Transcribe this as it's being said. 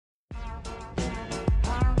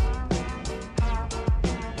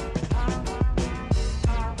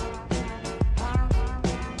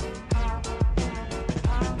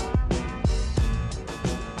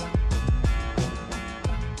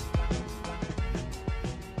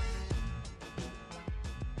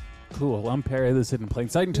cool. I'm Perry, this hidden plain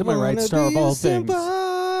sight, and to my right, star of all things,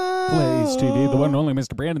 Blaze TV, the one and only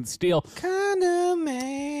Mr. Brandon Steele. Kind of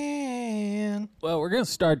man. Well, we're going to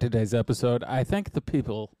start today's episode. I think the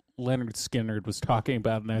people Leonard Skinner was talking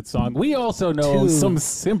about in that song, we also know some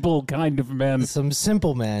simple kind of men. Some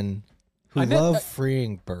simple men who love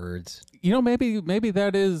freeing birds. You know, maybe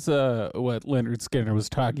that is what Leonard Skinner was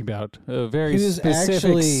talking about. A very specific,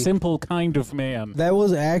 actually, simple kind of man. That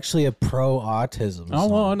was actually a pro-autism song. I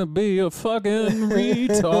want to be a fucking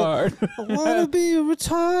retard. I want to be a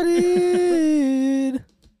retarded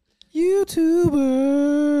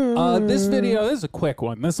YouTuber. This video, this is a quick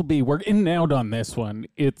one. We're in and out on this one.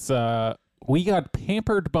 It's, we got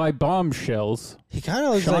pampered by bombshells. He kind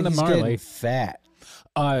of looks Sean like he's Marley. getting fat.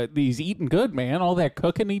 He's eating good, man. All that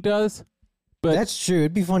cooking he does. But that's true.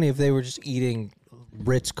 It'd be funny if they were just eating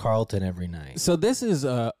Ritz-Carlton every night. So this is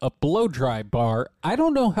a blow-dry bar. I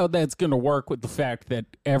don't know how that's going to work with the fact that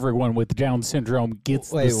everyone with Down syndrome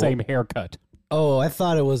gets the same haircut. Oh, I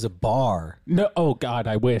thought it was a bar. No, oh God,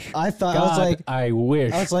 I wish. I thought I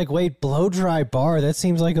wish. I was like, wait, blow-dry bar? That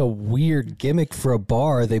seems like a weird gimmick for a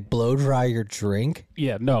bar. They blow-dry your drink?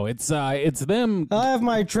 Yeah, no, it's them. I'll have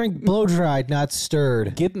my drink blow-dried, not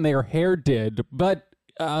stirred. Getting their hair did, but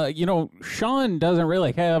Sean doesn't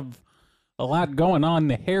really have a lot going on in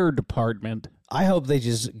the hair department. I hope they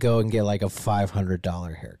just go and get like a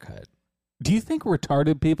 $500 haircut. Do you think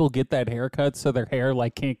retarded people get that haircut so their hair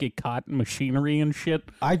can't get caught in machinery and shit?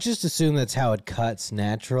 I just assume that's how it cuts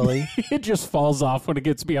naturally. It just falls off when it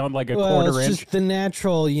gets beyond a quarter it's inch. Just the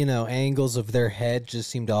natural, angles of their head just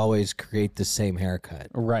seem to always create the same haircut.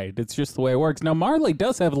 Right. It's just the way it works. Now Marley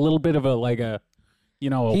does have a little bit of a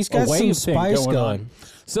he's got some spice going.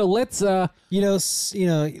 So let's look,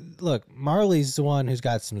 Marley's the one who's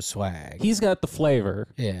got some swag. He's got the flavor.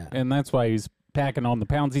 Yeah. And that's why he's packing on the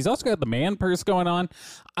pounds. He's also got the man purse going on.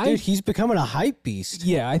 Dude, he's becoming a hype beast.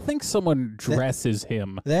 Yeah, I think someone dresses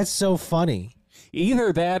him. That's so funny.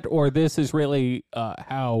 Either that or this is really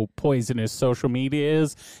how poisonous social media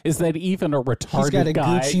is that even a retarded He's got a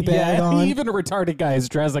guy, Gucci bag on. Even a retarded guy is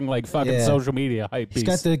dressing like fucking social media hype beast.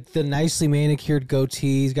 He's got the nicely manicured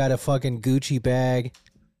goatee. He's got a fucking Gucci bag.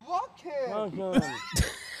 Fuck him.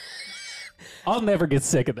 I'll never get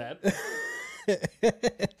sick of that.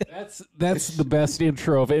 That's the best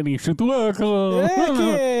intro of any shit. Welcome. Fuck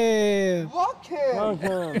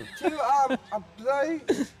him. To a blow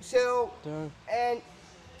cell and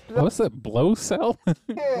what's that? Blow cell? to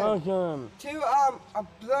a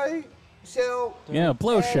blow cell. Yeah,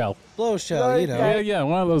 blow shell. Blow shell, Yeah,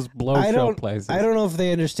 one of those blow shell places. I don't know if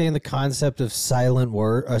they understand the concept of silent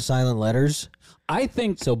letters. I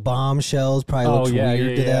think so. Bombshells probably looks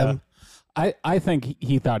weird to them. I think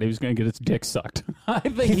he thought he was going to get his dick sucked. I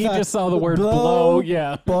think he just saw the word blow.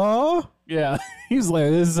 Yeah. Blow? Yeah. He's like,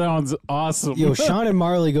 this sounds awesome. Yo, Sean and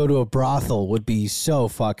Marley go to a brothel would be so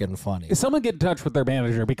fucking funny. Someone get in touch with their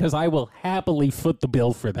manager because I will happily foot the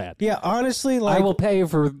bill for that. Yeah, honestly, I will pay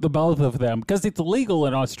for the both of them because it's illegal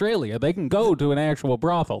in Australia. They can go to an actual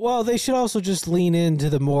brothel. Well, they should also just lean into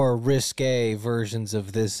the more risque versions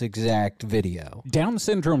of this exact video. Down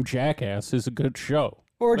Syndrome Jackass is a good show.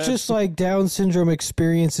 Or just like Down Syndrome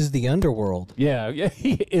experiences the underworld. Yeah,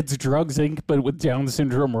 it's Drugs Inc., but with Down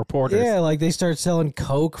Syndrome reporters. Yeah, like they start selling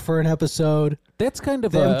coke for an episode. That's kind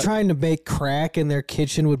of them trying to make crack in their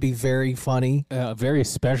kitchen would be very funny. A very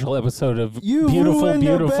special episode of You Beautiful.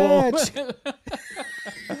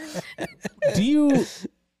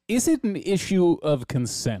 Is it an issue of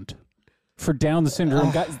consent for Down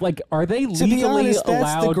syndrome guys? Are they legally to be honest, allowed?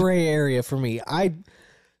 That's the gray area for me.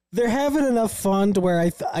 They're having enough fun to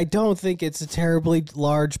where I don't think it's a terribly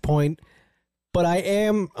large point, but I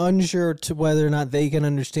am unsure to whether or not they can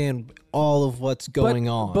understand all of what's going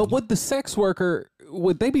on. But would the sex worker,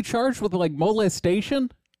 would they be charged with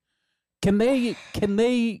molestation? Can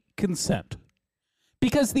they consent?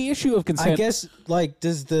 Because the issue of consent, I guess,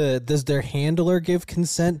 does their handler give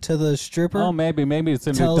consent to the stripper? Oh, maybe it's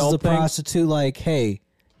an tells adult the thing. prostitute hey,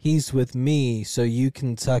 he's with me, so you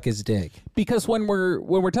can suck his dick. Because when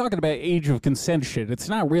we're talking about age of consent shit, it's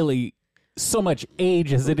not really so much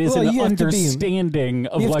age as it is an understanding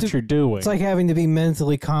of what you're doing. It's like having to be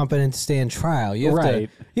mentally competent to stand trial. You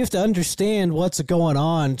have to understand what's going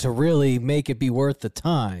on to really make it be worth the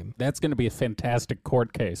time. That's going to be a fantastic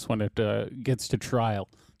court case when it gets to trial.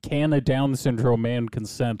 Can a Down syndrome man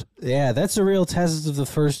consent? Yeah, that's a real test of the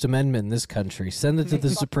First Amendment in this country. Send it to the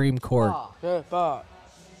Supreme Court.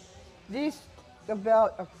 This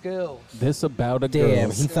about a girl. This about a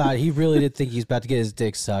girl. Damn, he really did think he's about to get his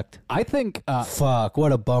dick sucked. I think... fuck,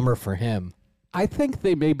 what a bummer for him. I think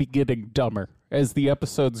they may be getting dumber as the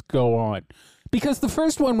episodes go on. Because the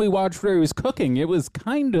first one we watched where he was cooking, it was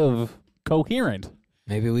kind of coherent.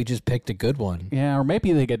 Maybe we just picked a good one. Yeah, or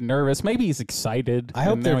maybe they get nervous. Maybe he's excited. I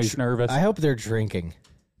hope and they're now he's nervous. I hope they're drinking.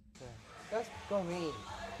 Let's go in.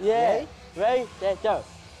 Yeah. Ready? Let's go.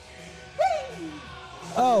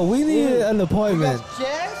 Oh, we need an We appointment. got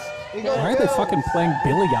Jess. We got Why are they Bill. fucking playing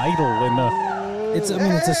Billy Idol in the... It's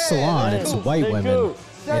a salon. It's white Let's women go.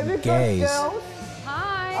 So we and got gays. girls.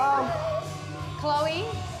 Hi, Chloe.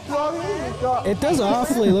 Chloe, we got It does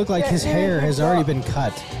awfully look like his hair has already been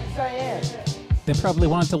cut. Diane. They probably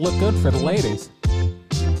want it to look good for the ladies.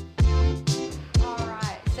 All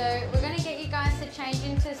right, so we're gonna get you guys to change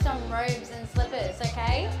into some robes and slippers,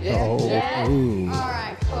 okay? Yeah. Oh. Yeah. Ooh. All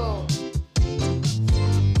right, cool.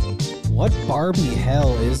 What Barbie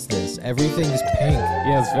hell is this? Everything's pink.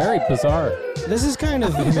 Yeah, it's very bizarre. This is kind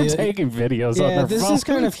of They're taking videos on yeah. their This phone. is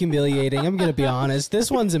kind of humiliating. I'm gonna be honest.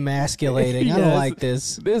 This one's emasculating. I don't Yes. like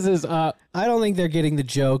this. This is I don't think they're getting the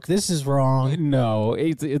joke. This is wrong. no.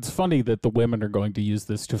 It's funny that the women are going to use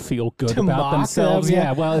this to feel good To about mock themselves. them,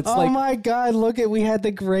 Yeah. Well, it's oh like my god! Look at we had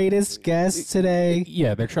the greatest guest today.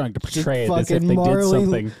 yeah, they're trying to Just portray it as if fucking they did Marley,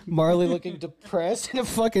 something. Marley looking depressed in a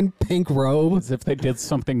fucking pink robe. As if they did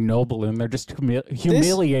something noble, and they're just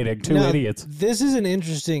humiliating two Now, idiots. This is an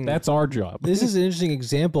interesting. That's our job. This is an interesting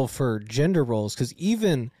example for gender roles because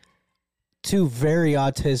even two very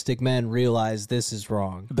autistic men realize this is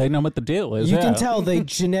wrong. They know what the deal is. You yeah. can tell they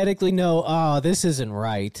genetically know. Oh, this isn't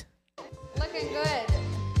right. Looking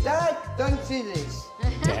good. Dad, don't see this.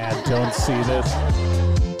 Dad, don't see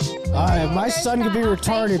this. My son could be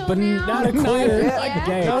retarded, but not a queer. Like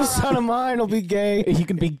gay. No son of mine will be gay. He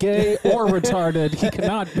can be gay or retarded. He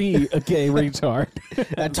cannot be a gay retard.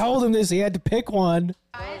 I told him this. He had to pick one.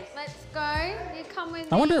 All right, let's go. You come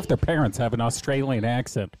with I wonder me. if their parents have an Australian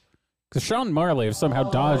accent. Because Sean and Marley have somehow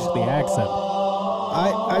dodged the accent.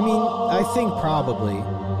 I mean, I think probably.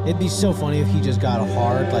 It'd be so funny if he just got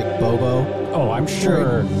hard like Bobo. Oh, I'm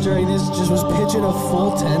sure During this, just was pitching a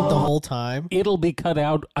full tent the whole time. it'll be cut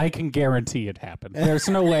out. I can guarantee it happened. There's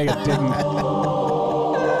no way it didn't.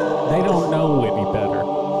 They don't know any better.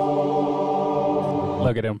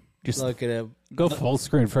 Look at him. Just Look at him. go full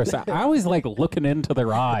screen for a second. I always like looking into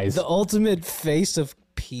their eyes. The ultimate face of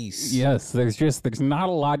peace. Yes, there's not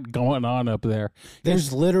a lot going on up there.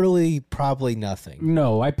 There's literally probably nothing.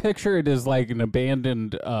 No, I picture it as like an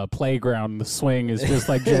abandoned playground. The swing is just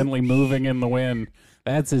like gently moving in the wind.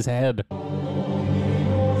 That's his head.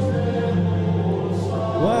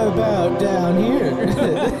 What about down here?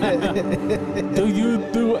 Do you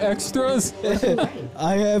do extras?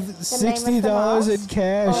 I have name is $60 in Or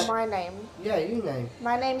cash. my name. Yeah, you name.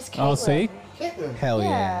 My name's Caitlin. Oh, see? Caitlin. Hell yeah.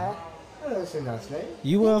 Yeah. Oh, that's a nice name.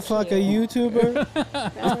 You wanna fuck a YouTuber?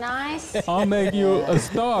 Oh, nice. I'll make you a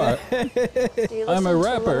star. Do you I'm a listen to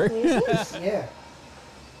rapper. lot of music? Yeah.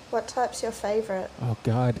 What type's your favorite? Oh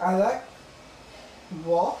God, I like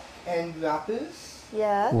rock and rappers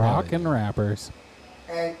Yeah. rock and rappers.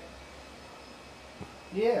 and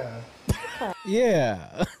yeah.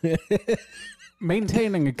 Yeah.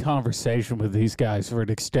 Maintaining a conversation with these guys for an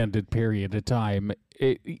extended period of time,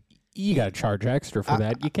 you got to charge extra for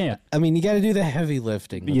that. You can't. I mean, you gotta do the heavy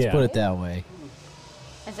lifting. Let's Yeah. put it that way.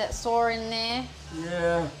 Is it sore in there?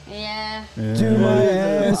 Yeah. Yeah. Do my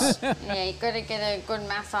ass. Yeah, you gotta get a good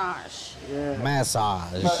massage. Yeah.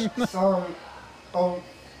 Massage. But some old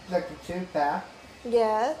like a Tupac,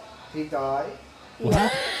 Yeah. he died. Yeah.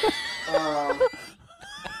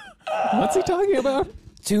 What's he talking about?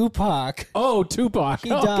 Tupac. Oh, Tupac.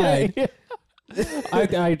 He Okay.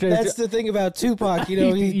 I just, That's the thing about Tupac, you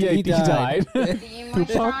know, he died. Do you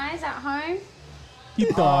moisturize at home? He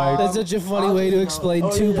died. That's such a funny way to explain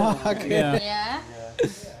Tupac. Yeah. Yeah.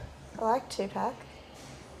 I like Tupac.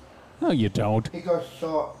 No, you don't. He got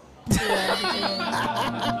shot. Way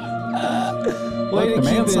Look, the to keep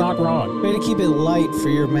man's it, not wrong. way to keep it light for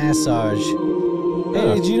your massage.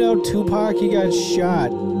 Hey, did you know Tupac, he got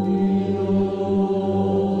shot?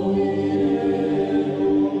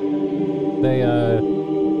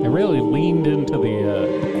 They really leaned into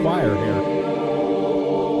the choir here.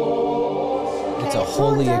 It's a Okay,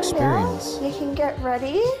 holy all done experience. now. You can get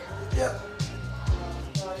ready.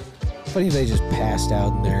 What if they just passed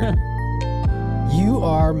out in there? You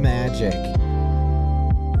are magic.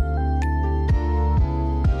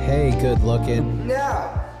 Hey, good looking.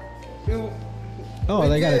 Now, Oh,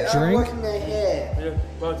 they got a drink? washing their hair.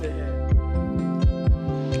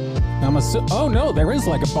 Oh no, there is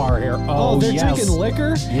like a bar here. Oh, Oh, they're yes. drinking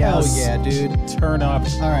liquor? Hell Yes. yeah, dude. Turn up.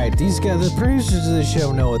 All right, these guys, the producers of the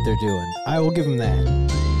show know what they're doing. I will give them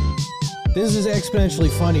that. This is exponentially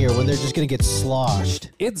funnier when they're just gonna get sloshed.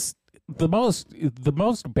 the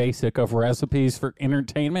most basic of recipes for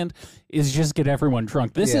entertainment is just get everyone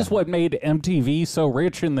drunk. This is what made MTV so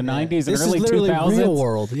rich in the 90s and This early is literally 2000s. real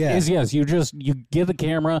world, yeah. Is yes, you get a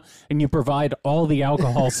camera and you provide all the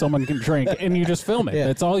alcohol someone can drink and you just film it. Yeah.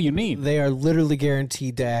 That's all you need. They are literally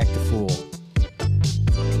guaranteed to act a fool.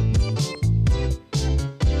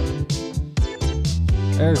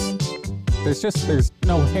 There's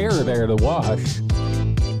no hair there to wash.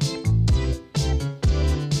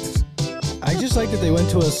 I just like that they went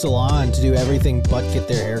to a salon to do everything but get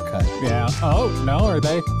their hair cut. Yeah. Oh, no, are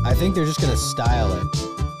they? I think they're just going to style it.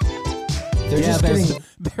 They're Yeah, just getting...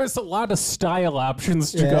 there's a lot of style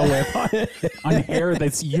options to go with on hair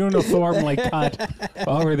that's uniformly cut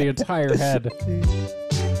over the entire head.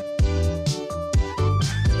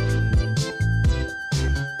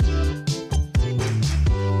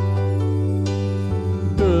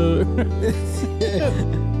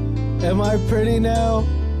 Am I pretty now?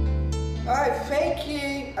 Alright, thank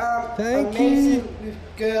you. Thank amazing with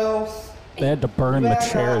girls. They had to burn the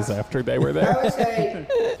chairs after they were I there. would say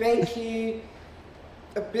thank you.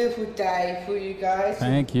 A beautiful day for you guys.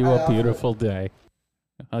 Thank you, I a love it. beautiful day.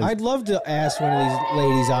 I'd love to ask one of these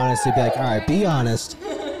ladies honestly, be like, all right, be honest.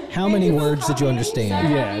 How many words did you understand?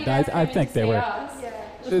 Yeah, I think they were Yeah,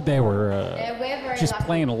 we're very just lucky.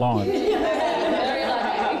 playing along. Very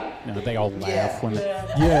lucky. You know, they all laugh when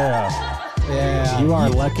yeah. Yeah. You are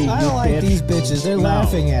lucky, I you don't like bitch. these bitches. They're No.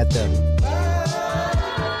 laughing at them.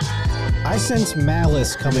 I sense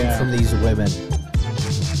malice coming Yeah. from these women.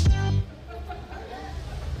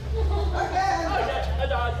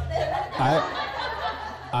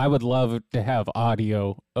 I would love to have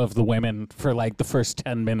audio of the women for like the first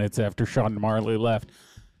 10 minutes after Sean Marley left.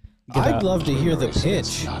 I'd love to hear the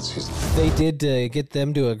pitch they did to get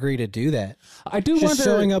them to agree to do that. I do Just wonder.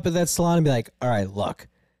 showing up at that salon and be like, all right, look,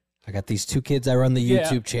 I got these two kids I run the Yeah.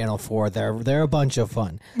 YouTube channel for. They're a bunch of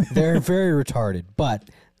fun. They're very retarded, but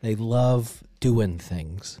they love doing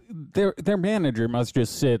things. Their manager must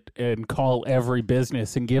just sit and call every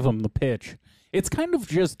business and give them the pitch. It's kind of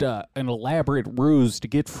just an elaborate ruse to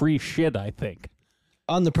get free shit, I think.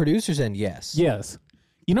 On the producer's end, yes. Yes.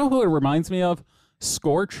 You know who it reminds me of?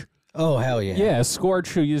 Scorch. Oh, hell yeah. Yeah, Scorch,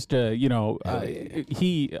 who used to,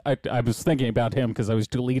 I was thinking about him because I was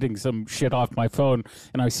deleting some shit off my phone,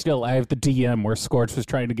 and I have the DM where Scorch was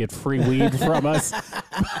trying to get free weed from us.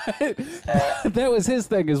 That was his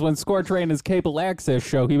thing, is when Scorch ran his cable access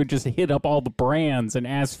show, he would just hit up all the brands and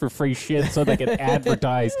ask for free shit so they could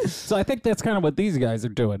advertise. So I think that's kind of what these guys are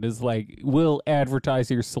doing, is like, we'll advertise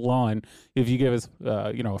your salon if you give us,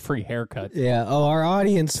 a free haircut. Yeah. Oh, our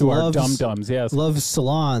audience To loves our dum-dums, yes. loves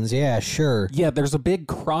salons. Yeah, sure. Yeah, there's a big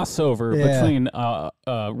crossover Yeah. between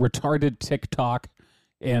retarded TikTok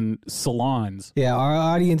and salons. Yeah, our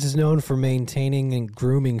audience is known for maintaining and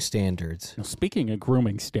grooming standards. Now, speaking of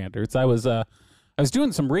grooming standards, I was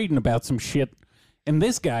doing some reading about some shit, and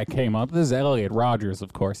this guy came up. This is Elliot Rogers,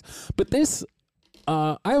 of course. But this,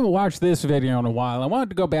 I haven't watched this video in a while. I wanted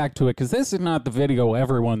to go back to it because this is not the video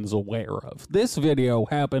everyone's aware of. This video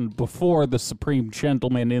happened before the Supreme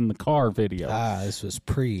Gentleman in the Car video. This was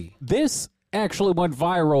pre. This actually went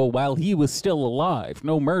viral while he was still alive.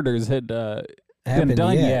 No murders had been Happened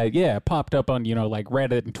done yet. yet. Yeah, it popped up on, like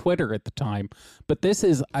Reddit and Twitter at the time. But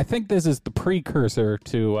I think this is the precursor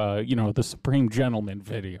to, the Supreme Gentleman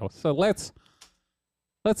video. So let's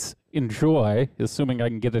enjoy, assuming I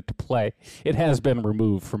can get it to play. It has been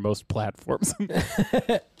removed from most platforms.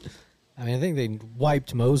 I mean, I think they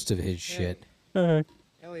wiped most of his shit.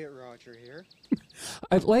 Elliot Roger here.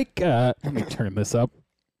 I like, let me turn this up.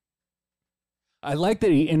 I like that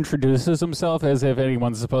he introduces himself as if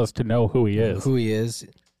anyone's supposed to know who he is. Who he is.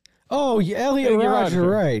 Oh, yeah, Elliot Elliot Roger, Roger.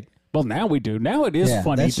 right. Well, now we do. Now it is Yeah,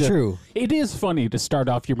 funny. that's true. It is funny to start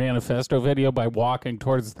off your manifesto video by walking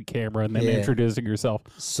towards the camera and then Yeah. introducing yourself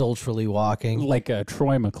Sultrily walking. like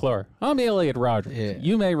Troy McClure. I'm Elliot Rogers. Yeah.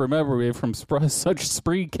 You may remember me from such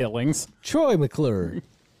spree killings. Troy McClure.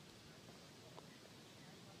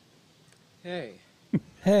 Hey,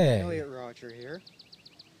 Hey. Elliot Roger here.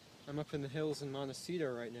 I'm up in the hills in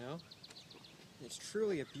Montecito right now. It's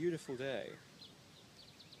truly a beautiful day.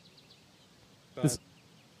 But, This-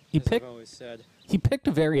 He as picked I've always said, he picked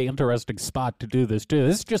a very interesting spot to do this too.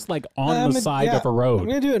 This is just like on the side of a I'm road.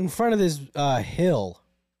 going to do it in front of this hill.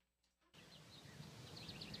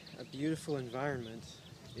 a beautiful environment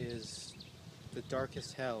is the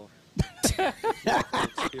darkest hell. You have to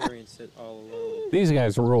experience it all alone. These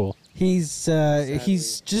guys rule.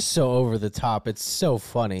 He's just so over the top. It's so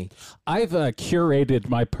funny. I've curated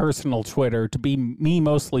my personal Twitter to be me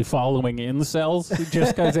mostly following incels,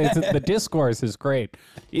 just because the discourse is great,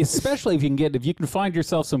 especially if you can find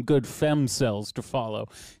yourself some good femcels to follow.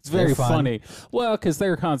 It's very They're fun. funny. Well, because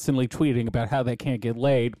they're constantly tweeting about how they can't get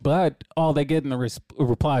laid, but all they get in the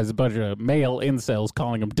reply is a bunch of male incels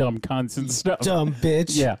calling them dumb cunts and stuff. Dumb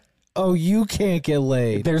bitch. Yeah. Oh, you can't get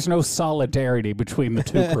laid. There's no solidarity between the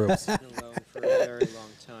two groups. Been alone for a very long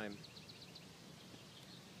time.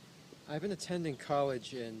 I've been attending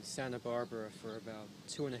college in Santa Barbara for about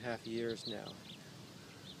 2.5 years now.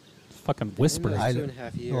 Fucking In whispers. those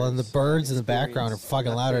 2.5 years, Well, and the birds in the background are experienced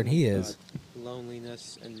fucking louder than he nothing is. but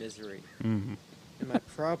loneliness and misery. Mhm. And my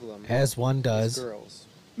problem As one is does. girls.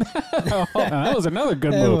 Oh, that was another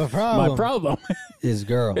good Hey, move. my problem. My problem Is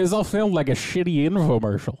girl. is all filmed like a shitty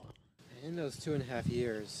infomercial. In those 2.5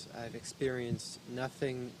 years, I've experienced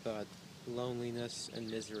nothing but loneliness and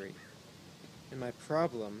misery. And my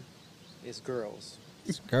problem is girls.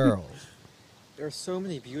 Girls. There are so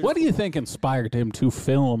many beautiful... What do you think inspired him to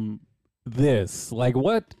film this? Like,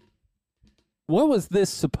 what was this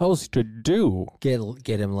supposed to do? Get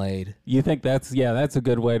him laid. You think that's a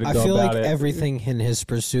good way to I go feel about like it? everything in his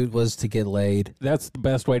pursuit was to get laid. That's the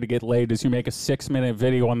best way to get laid is you make a 6-minute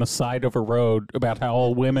video on the side of a road about how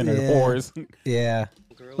all women are Yeah. whores. Yeah.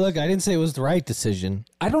 girls. Look, I didn't say it was the right decision.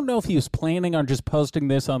 I don't know if he was planning on just posting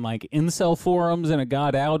this on like incel forums and it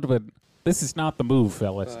got out, but this is not the move,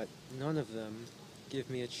 fellas. But none of them give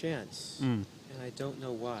me a chance. Mm. And I don't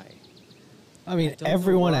know why. I mean, I don't know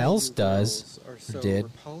everyone why else you does. girls Are so did.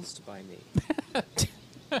 repulsed by me.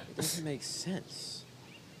 It doesn't make sense.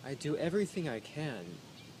 I do everything I can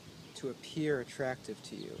to appear attractive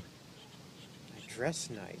to you. I dress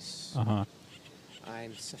nice. Uh-huh.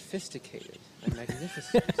 I'm sophisticated. I'm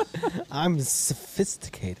magnificent. I'm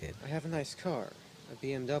sophisticated. I have a nice car, a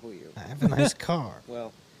BMW. I have a nice car.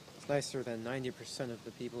 Well, it's nicer than 90% of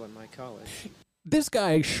the people in my college. This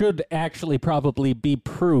guy should actually probably be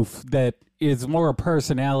proof that it's more a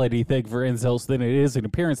personality thing for incels than it is an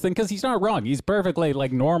appearance thing, because he's not wrong. He's perfectly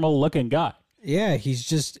like normal looking guy. Yeah, he's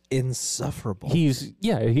just insufferable. He's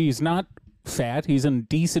not fat. He's in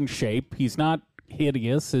decent shape. He's not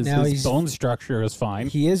hideous. His Now his bone structure is fine.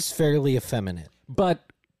 He is fairly effeminate. But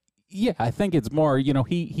yeah, I think it's more,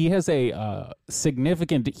 he has a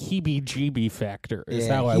significant heebie-jeebie factor is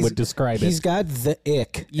Yeah, how I he's- would describe He's it. got the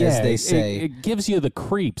ick, Yeah, as they it- say. It gives you the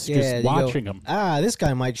creeps Yeah, just you go, watching him. this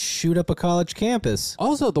guy might shoot up a college campus.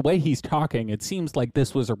 Also, the way he's talking, it seems like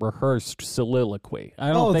this was a rehearsed soliloquy. I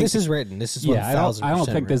don't Oh, think this is written. This is yeah, 1,000%. I don't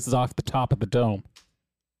think this is off the top of the dome.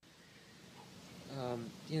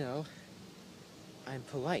 You know, I'm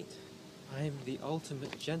polite. I'm the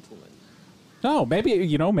ultimate gentleman. No, maybe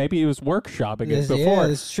he was workshopping it Yes, before. yeah,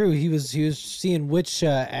 that's true. He was seeing which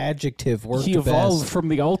adjective worked He evolved best. from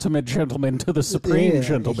the ultimate gentleman to the supreme Yeah,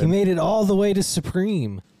 gentleman. He made it all the way to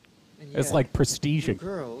supreme. And It's yet, like you prestiging.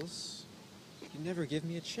 girls, you never give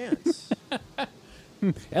me a chance.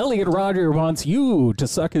 Elliot Rodger wants you to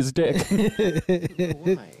suck his dick.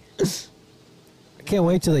 Why? I can't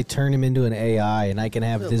wait till they turn him into an AI and I can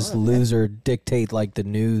have this loser dictate like the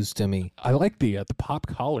news to me. I like the pop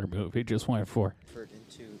collar move he just went for. Effort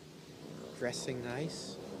into dressing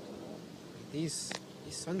nice. These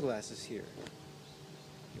sunglasses here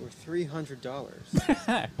were $300.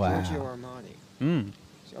 Wow. Giorgio Armani. Mm.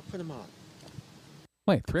 So I'll put them on.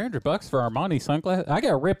 Wait, $300 for Armani sunglasses? I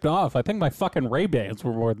got ripped off. I think my fucking Ray-Bans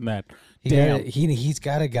were more than that. Damn. He's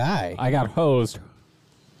got a guy. I got hosed.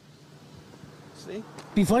 See?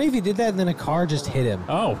 Be funny if he did that and then a car just hit him.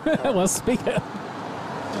 Oh, well, speak of...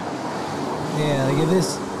 Yeah, like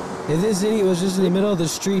if this idiot was just in the middle of the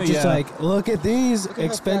street, just Yeah. like, look at these Look at how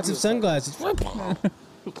expensive fabulous sunglasses.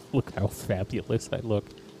 Look how fabulous I look.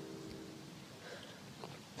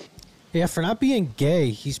 Yeah, for not being gay,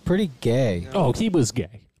 he's pretty gay. Oh, he was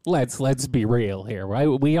gay. Let's be real here, right?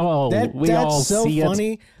 We all That's so see it.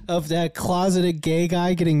 funny of that closeted gay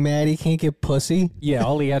guy getting mad he can't get pussy. Yeah,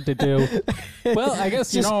 all he had to do. Well, I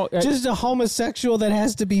guess Just, you know. just a homosexual that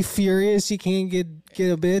has to be furious he can't get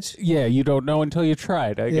a bitch. Yeah, you don't know until you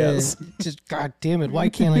tried. I guess. Just god damn it, why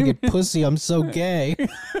can't I get pussy? I'm so gay.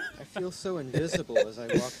 I feel so invisible as I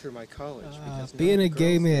walk through my college. Because none Being of a the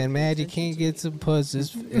gay girls man, pay mad you attention can't to get me. some puss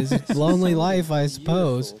is a lonely life, I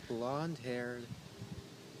suppose. Beautiful, blonde-haired,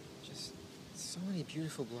 just so many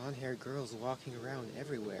beautiful blonde-haired girls walking around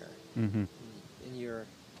everywhere. Mm-hmm. In your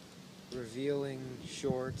revealing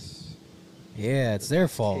shorts, Yeah, it's their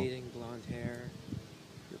fault. hating blonde hair,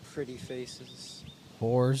 your pretty faces.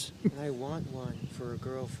 whores. And I want one for a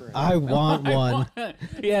girlfriend. I want one.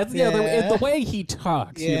 Yeah, the way he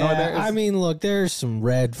talks. You know, there's- I mean, look, there's some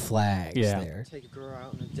red flags there. Take a girl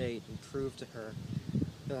out on a date and prove to her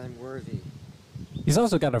that I'm worthy. he's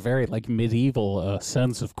also got a very like medieval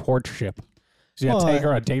sense of courtship. He's got to Well, take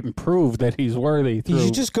her on a date and prove that he's worthy You through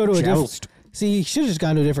should just go to a joust. different. See, he should have just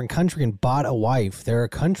gone to a different country and bought a wife. There are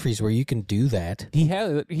countries where you can do that. He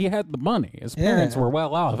had the money. His parents Yeah. were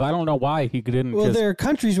well off. I don't know why he didn't. Well, just, there are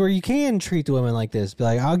countries where you can treat the women like this. Be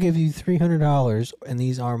like, I'll give you $300 and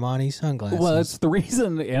these Armani sunglasses. well, it's the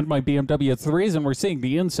reason, and my BMW. It's the reason we're seeing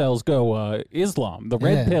the incels go Islam. The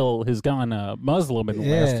red Yeah. pill has gone Muslim in the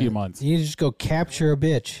last few months. You just go capture a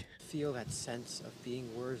bitch. Feel that sense of being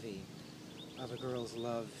worthy of a girl's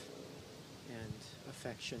love and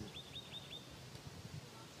affection.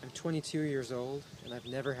 I'm 22 years old, and I've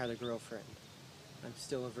never had a girlfriend. I'm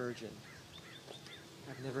still a virgin.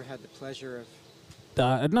 I've never had the pleasure of...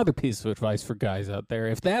 Another piece of advice for guys out there: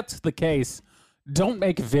 if that's the case, don't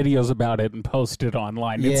make videos about it and post it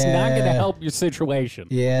online. It's not going to Yeah. help your situation.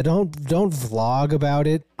 Yeah, don't vlog about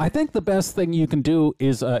it. I think the best thing you can do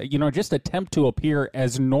is, just attempt to appear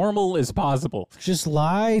as normal as possible. Just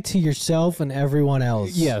lie to yourself and everyone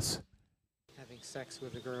else. Yes. having sex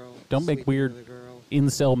with a girl. Don't make sleeping weird with a girl,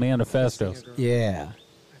 incel kissing manifestos. a girl. Yeah.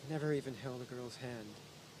 I've never even held a girl's hand.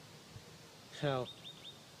 Hell,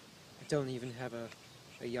 I don't even have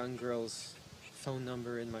a young girl's phone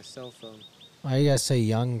number in my cell phone. Why you gotta say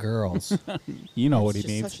young girls? You know what It's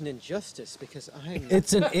he just means. such an injustice because I'm...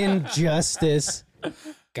 It's an injustice.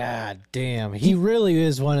 God damn. He really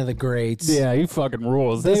is one of the greats. Yeah, he fucking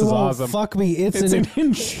rules. They This is won't awesome. fuck me. It's It's an an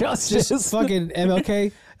injustice. just fucking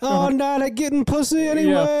MLK. Oh, I'm not getting pussy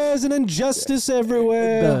anywhere. There's an injustice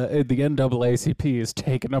everywhere. the NAACP is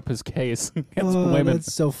taking up his case against Oh, women.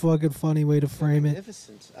 that's so fucking funny way to frame it.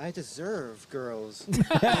 magnificent. I deserve girls.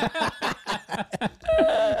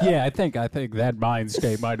 Yeah, I think that mind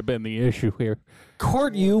state might have been the issue here.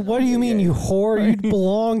 Court you? What do you mean, you whore? You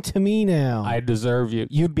belong to me now. I deserve you.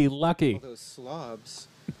 You'd be lucky. All those slobs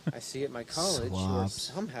I see at my college were Slobs.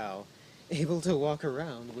 somehow able to walk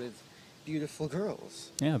around with beautiful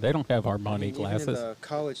girls. Yeah, they don't have I Armani mean, even in glasses. the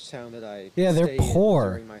college town that I Yeah, they're stay in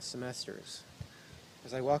poor. during my semesters.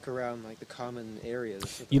 As I walk around like the common areas.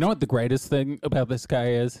 of You the- know what the greatest thing about this guy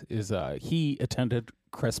is he attended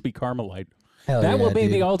Crespi Carmelite. Hell That yeah, will be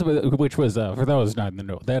dude. the ultimate, which was, for those not in the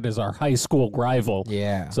know, that is our high school rival.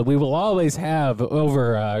 Yeah. So we will always have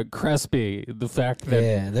over Crespi the fact that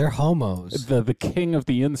Yeah, they're homos. the king of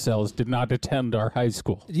the incels did not attend our high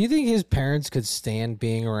school. Do you think his parents could stand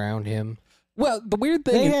being around him? Well, the weird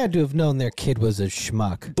They thing, had to have known their kid was a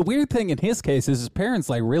schmuck. the weird thing in his case is his parents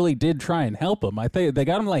like really did try and help him. I think they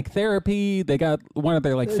got him like therapy. They got one of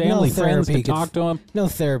their like family friends to therapy could talk to him. No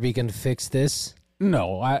therapy can fix this.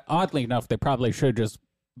 No, oddly enough, they probably should just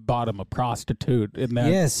bought him a prostitute, and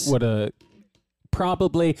that Yes. would have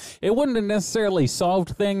probably it wouldn't have necessarily solved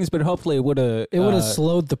things, but hopefully it would have. It would have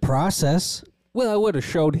slowed the process. Well, it would have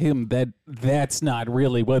showed him that that's not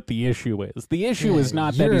really what the issue is. The issue is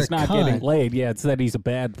not that you're he's a not getting cunt. laid. Yeah, it's that he's a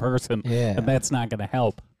bad person, Yeah. and that's not going to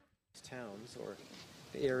help. towns or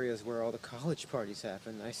the areas where all the college parties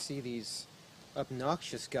happen, I see these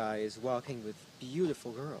obnoxious guys walking with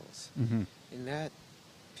beautiful girls. Mm-hmm. And that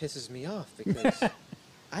pisses me off because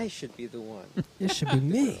I should be the one. It should be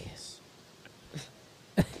me. Girls.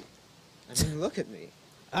 I mean, look at me.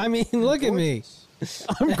 I mean, look at me. Gorgeous.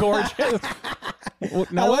 I'm gorgeous. Well,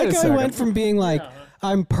 I now, wait like a how I second. went from being like,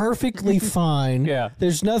 I'm perfectly fine. Yeah.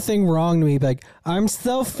 There's nothing wrong to me. Like, I'm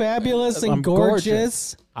so fabulous and I'm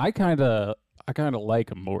gorgeous. I kind of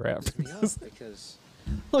like him more after Me this. off because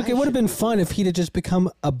Look, I it would have should been be fun if he'd have just become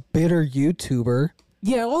a bitter YouTuber.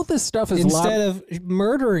 Yeah, all this stuff is Instead of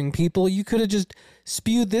murdering people, you could have just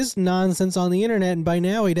spewed this nonsense on the internet, and by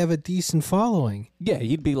now he'd have a decent following. Yeah,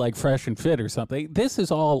 he'd be like fresh and fit or something. This is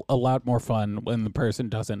all a lot more fun when the person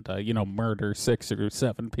doesn't, murder 6 or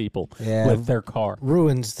 7 people Yeah. with their car.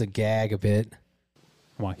 Ruins the gag a bit.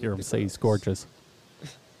 I want to hear him say he's gorgeous.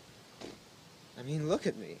 I mean, look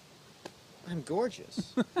at me. I'm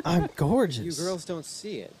gorgeous. I'm You gorgeous. girls don't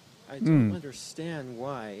see it. I don't understand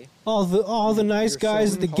why. All the nice You're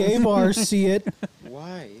guys so at the gay impulsive. bars see it.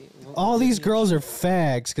 Why? won't All you these give me a girls are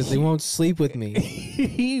fags because they won't sleep with me.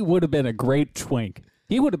 He would have been a great twink.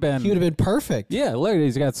 He would have been. He would have been perfect. Yeah, look,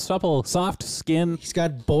 he's got supple, soft skin. He's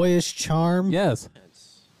got boyish charm. Yes.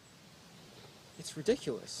 chance? It's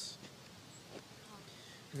ridiculous.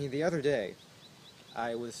 I mean, the other day,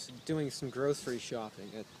 I was doing some grocery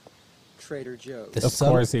shopping at Trader Joe's. The Of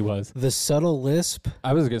subtle- course he was. The subtle lisp.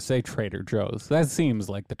 I was gonna say Trader Joe's. That seems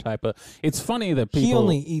like the type of. It's funny that He people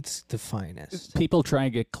only eats the finest. people try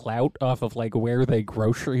and get clout off of like where they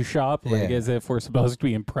grocery shop, like Yeah. as if we're supposed to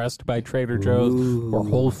be impressed by Trader Joe's or Ooh.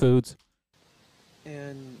 Whole Foods.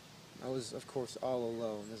 And I was, of course, all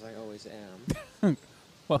alone, as I always am.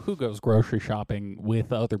 Well, who goes grocery shopping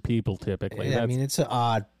with other people typically? Yeah, I That's- mean, it's an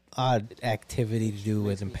odd activity to do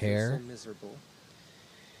with Makes me feel impair. so miserable.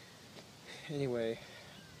 Anyway,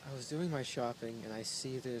 I was doing my shopping and I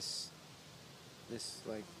see this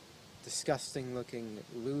like disgusting looking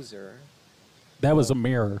loser. that was a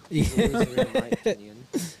mirror. He's a loser in my opinion.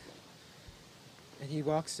 And he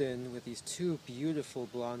walks in with these two beautiful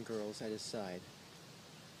blonde girls at his side.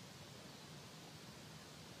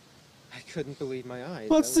 I couldn't believe my eyes.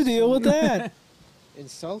 What's I the was deal so with that?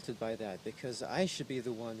 insulted by that because I should be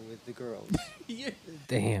the one with the girls.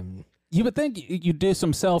 Damn. You would think you'd do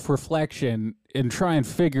some self-reflection and try and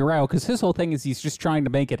figure out, because his whole thing is he's just trying to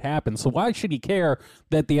make it happen. So why should he care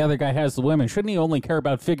that the other guy has the women? Shouldn't he only care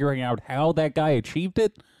about figuring out how that guy achieved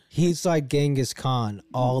it? He's like Genghis Khan.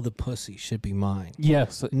 All the pussy should be mine.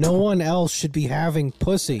 Yes. No one else should be having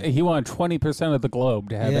pussy. He wanted 20% of the globe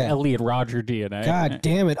to have Yeah. Elliot Rodger DNA. God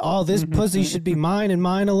damn it. All this pussy should be mine and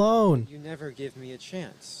mine alone. You never give me a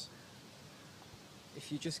chance.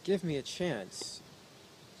 If you just give me a chance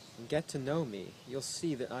and get to know me, you'll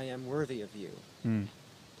see that I am worthy of you.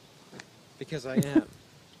 Because I am.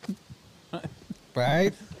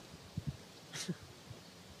 Right?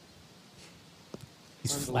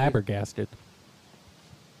 He's Unbelievable. flabbergasted.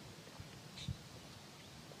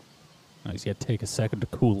 He's got to take a second to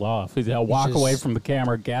cool off. He's got to walk away just- from the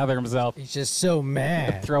camera, gather himself, He's just so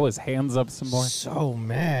mad. throw his hands up some more. So I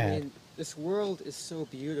mad. mean, this world is so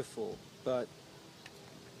beautiful, but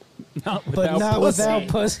Not But without not pussy. without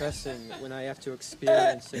pussy. depressing when I have to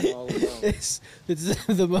experience it all alone. It's the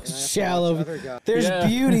And I have most to watch shallow. other guys. There's Yeah.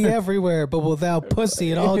 beauty everywhere, but without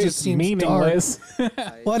pussy, it all just It's seems meaningless.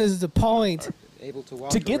 dark. What is the point? Able to walk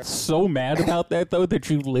To get around. so mad about that, though, that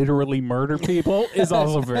you literally murder people is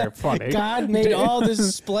also very funny. God made all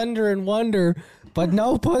this splendor and wonder, but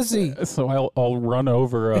no pussy. So I'll run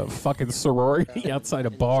over a fucking sorority outside a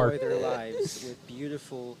bar. enjoy their lives with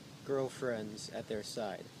beautiful girlfriends at their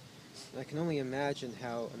side. And I can only imagine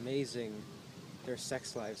how amazing their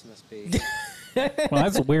sex lives must be. Well,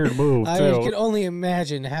 that's a weird move, I too. can only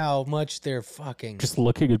imagine how much they're fucking. Just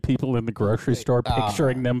looking at people in the grocery store,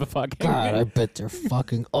 picturing them fucking. God, I bet they're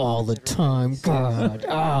fucking all the time. God,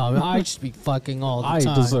 I should be fucking all the I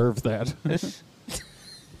time. deserve that.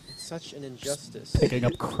 Such an injustice. Picking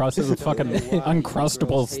up crusts and fucking Don't know why Uncrustables,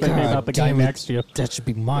 girls hate thinking it. about the guy damn it. next to you. That should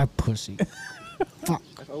be my pussy. Fuck.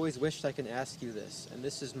 I've always wished I could ask you this, and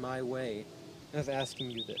this is my way of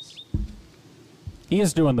asking you this. He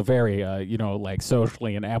is doing the very, like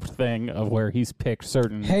socially inept thing of where he's picked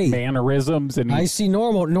certain Hey, mannerisms and I he's, see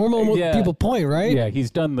normal Yeah. people point, right? yeah, he's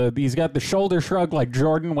got the shoulder shrug like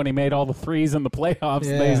Jordan when he made all the threes in the playoffs.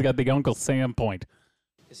 And then Yeah. he's got the Uncle Sam point.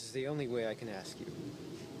 This is the only way I can ask you.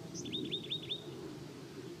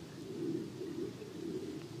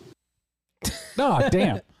 Oh,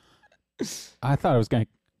 damn. I thought I was going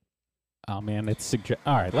to. Oh, man, it's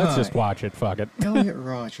all right, let's just Hi. watch it. Fuck it. Elliot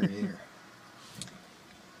Rodger here.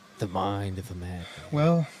 The mind of a man.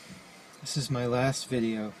 Well, this is my last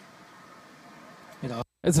video.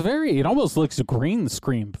 It almost looks a green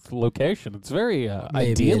screen location. It's very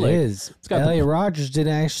Maybe idyllic. it is. It's got the- Elliot Rodgers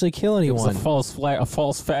didn't actually kill It was anyone. a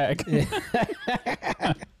false fag.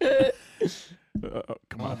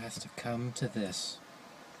 Come All on. has to come to this.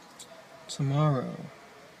 Tomorrow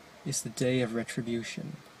is the day of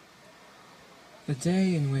retribution. The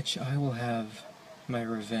day in which I will have my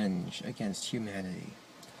revenge against humanity.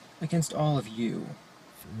 Against all of you.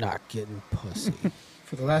 Not getting pussy.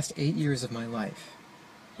 For the last 8 years of my life,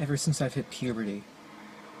 ever since I've hit puberty,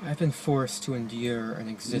 I've been forced to endure an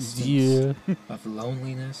existence Yeah. of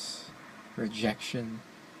loneliness, rejection,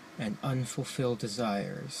 and unfulfilled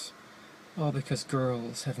desires, all because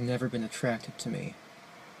girls have never been attracted to me.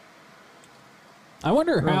 I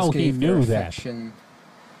wonder Girls how he gave their knew that. affection.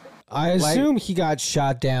 I assume he got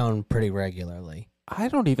shot down pretty regularly. I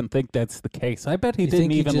don't even think that's the case. I bet he You didn't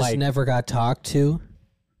think he even just like. never got talked to?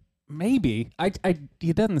 Maybe.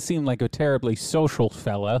 He doesn't seem like a terribly social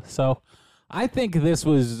fella. So I think this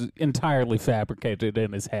was entirely fabricated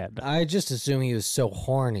in his head. I just assume he was so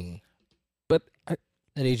horny But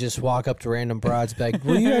that he just walk up to random broads like,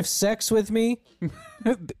 "Will you have sex with me?"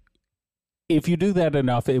 if you do that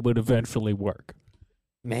enough, it would eventually work.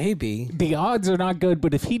 Maybe. The odds are not good,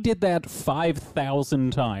 but if he did that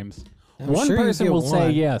 5,000 times, One sure you person get will say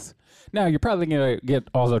one. yes. Now, you're probably going to get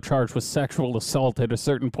also charged with sexual assault at a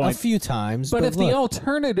certain A point. few times. But if look, the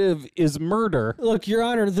alternative is murder, look, Your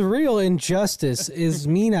Honor, the real injustice is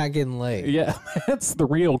me not getting laid. yeah, that's the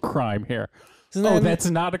real crime here. Isn't Oh, that- that's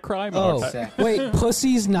not a crime? Oh, Okay. Exactly. wait,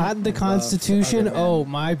 pussy's not in the Constitution? other men. Oh,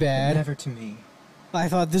 my bad. Never to me. I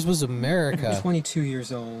thought this was I'm America. 22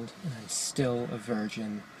 years old, and I'm still a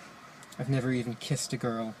virgin. I've never even kissed a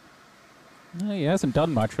girl. He hasn't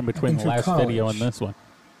done much in between been the through last video and college. this one.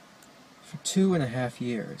 For 2.5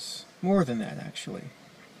 years. More than that, actually.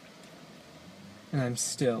 And I'm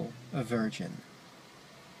still a virgin.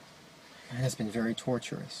 It has been very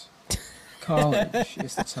torturous. College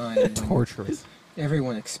is the time when Torturous.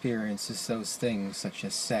 everyone experiences those things such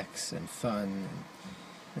as sex and fun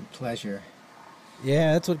and pleasure.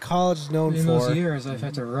 Yeah, that's what college is known In for. those years, I've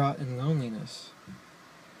had to rot in loneliness.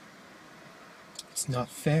 It's not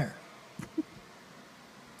fair.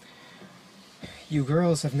 You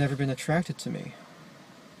girls have never been attracted to me.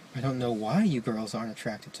 I don't know why you girls aren't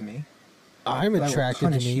attracted to me. I'm But I will attracted to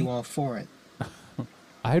punish me. you all for it.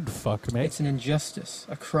 I'd fuck me. It's an injustice,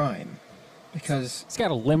 a crime, because He's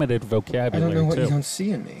got a limited I don't vocabulary, know what too. you don't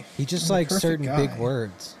see in me. He just I'm a likes perfect certain big guy.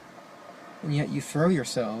 words. And yet you throw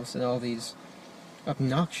yourselves at all these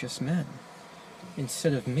obnoxious men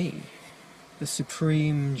instead of me, the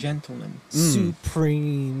supreme gentleman.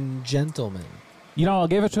 Supreme gentleman. You know, I'll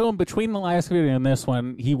give it to him. Between the last video and this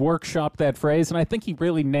one, he workshopped that phrase, and I think he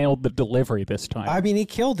really nailed the delivery this time. I mean, he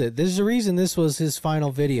killed it. There's a reason this was his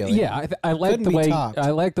final video. yeah, I like couldn't the be way topped. I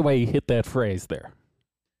like the way he hit that phrase there.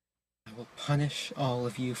 I will punish all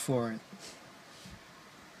of you for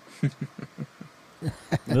it.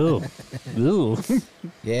 Ooh, ooh.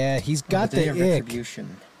 Yeah, he's On got the day the of ick.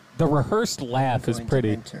 retribution, The rehearsed laugh I'm is going to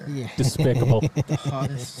pretty enter Yeah. despicable. the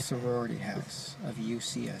hottest sorority house of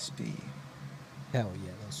UCSB, Hell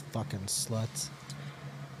yeah, those fucking sluts.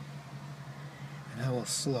 and I will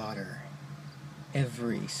slaughter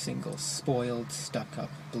every single spoiled, stuck-up,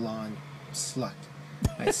 blonde slut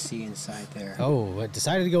I see inside there. Oh, I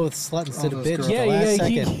decided to go with slut instead of those bitch. girls. at Yeah, the last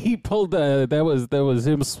yeah. second. He pulled that was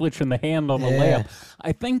him switching the hand on the Yeah. layup.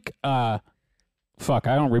 I think. Fuck,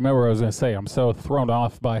 I don't remember what I was going to say. I'm so thrown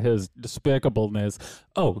off by his despicableness.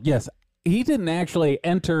 Oh yes, he didn't actually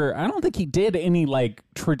enter. I don't think he did any like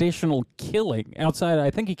traditional killing outside. I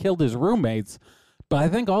think he killed his roommates, but I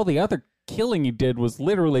think all the other killing he did was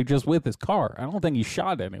literally just with his car. I don't think he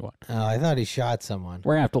shot anyone. Oh, I thought he shot someone.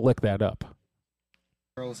 We're gonna have to look that up.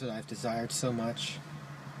 Girls that I've desired so much,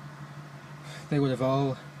 they would have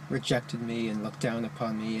all rejected me and looked down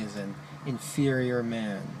upon me as an inferior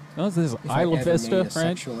man. Oh, this is If I Isla ever Vista, made a right?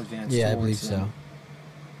 sexual advance Yeah, I towards believe so. them,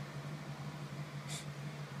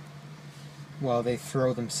 while they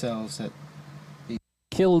throw themselves at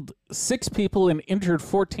Killed 6 people and injured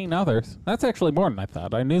 14 others. That's actually more than I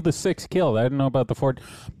thought. I knew the 6 killed. I didn't know about the 4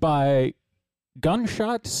 by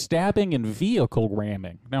gunshot, stabbing, and vehicle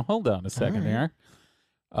ramming. Now hold on a second here.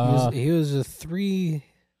 He was a 3.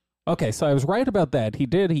 Okay, so I was right about that. He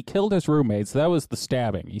killed his roommates. That was the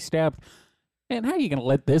stabbing. He stabbed. And how are you going to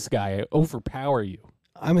let this guy overpower you?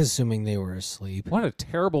 I'm assuming they were asleep. What a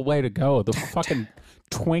terrible way to go. The fucking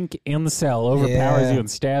twink incel overpowers Yeah. you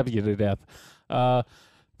and stabs you to death.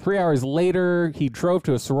 3 hours later, he drove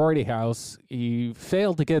to a sorority house. He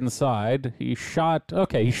failed to get inside. He shot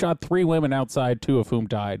 3 women outside, 2 of whom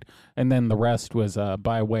died. And then the rest was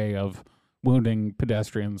by way of wounding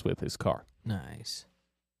pedestrians with his car. Nice.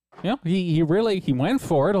 Yeah, he went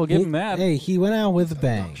for it. I'll give him that. Hey, he went out with a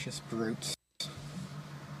bang. obnoxious brutes.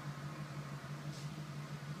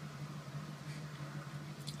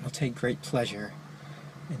 I'll take great pleasure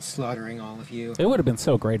in slaughtering all of you. It would have been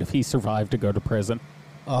so great if he survived to go to prison.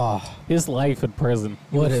 Oh, His life in prison.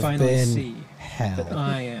 You would will have finally been see that hell.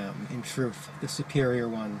 I am, in truth, the superior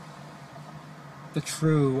one. The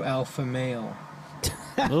true alpha male.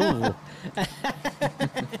 Ooh.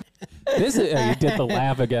 This is, you did the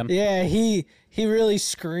laugh again. Yeah, he really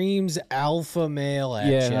screams alpha male at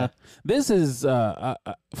Yeah, you. this is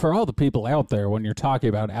for all the people out there. When you're talking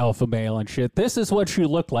about alpha male and shit, this is what you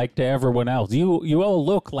look like to everyone else. You all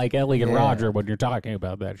look like Ellie and Yeah. Roger when you're talking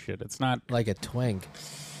about that shit. It's not Like a twink.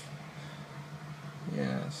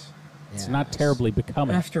 Yes. it's not terribly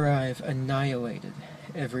becoming. After I've annihilated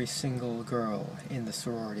every single girl in the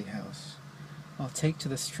sorority house, I'll take to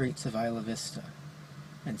the streets of Isla Vista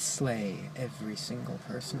and slay every single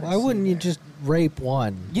person. I Why see wouldn't you there. just rape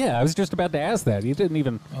one? Yeah, I was just about to ask that. You didn't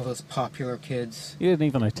even All those popular kids.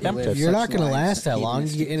 attempt live it. You're such not gonna lives last of that long. You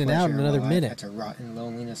hedonistic get in and out in pleasure another while minute. I've had to rot in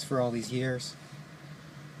loneliness for all these years.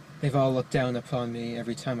 They've all looked down upon me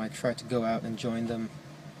every time I tried to go out and join them.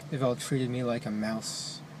 They've all treated me like a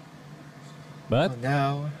mouse. But Well,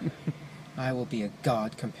 now, I will be a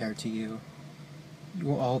god compared to you. You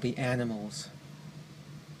will all be animals.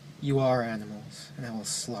 You are animals, and I will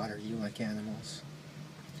slaughter you like animals.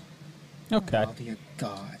 okay, I'll be a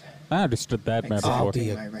god. I understood that metaphor. I'll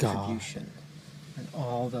be Accepting a my god. retribution, and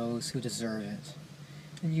all those who deserve it.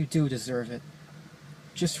 And you do deserve it.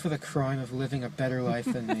 Just for the crime of living a better life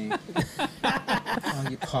than me.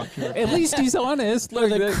 All you popular At least he's honest. For Look,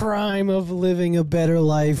 the crime of living a better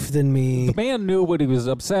life than me. the man knew what he was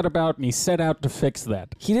upset about, and he set out to fix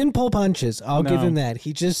that. He didn't pull punches. I'll give No. him that.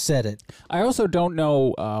 He just said it. I also don't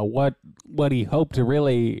know what he hoped to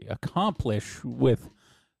really accomplish with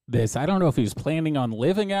this. I don't know if he was planning on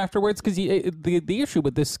living afterwards, because the issue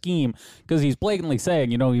with this scheme, because he's blatantly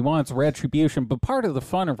saying, he wants retribution, but part of the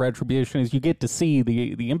fun of retribution is you get to see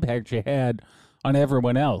the impact you had on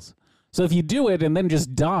everyone else. So if you do it and then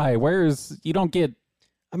just die, whereas you don't get...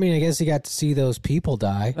 I mean, I guess he got to see those people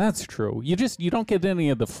die. That's true. You don't get any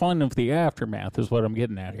of the fun of the aftermath is what I'm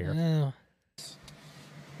getting at here. Yeah.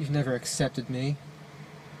 You've never accepted me.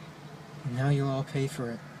 And now you'll all pay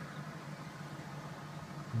for it.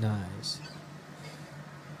 Nice.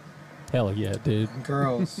 Hell yeah, dude.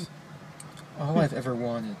 Girls, all I've ever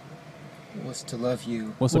wanted was to love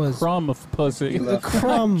you. Was a crumb of pussy. You A love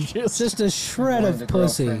crumb. Just- just a shred wanted of a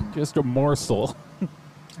pussy. girlfriend. Just a morsel.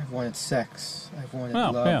 I've wanted sex. I've wanted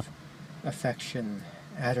Oh, love, yeah. affection,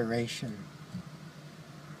 adoration.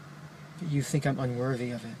 But you think I'm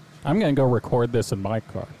unworthy of it. I'm going to go record this in my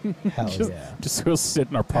car. Hell just, yeah. just go sit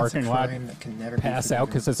in our That's parking a lot, crime that can never pass be out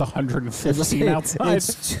forgiven. because it's 115 outside.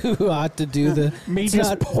 It's too hot to do the. Me it's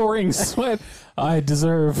just not- pouring sweat. I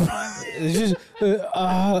deserve. It's just.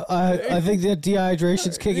 I think that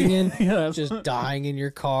dehydration's kicking in. Yes. Just dying in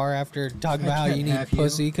your car after talking I about how you can't need have you.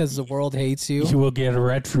 pussy because the world hates you. You will get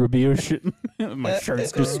retribution. My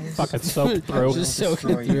shirt's just fucking soaked through. Just I'll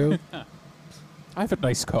soaking destroy you. through. I have a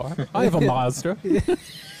nice car. I have a Mazda.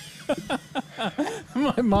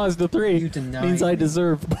 My Mazda 3 You deny means I me.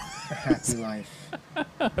 deserve A happy life.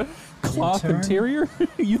 cloth turn, interior.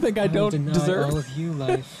 You think I I will don't deny deserve all of you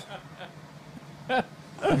life.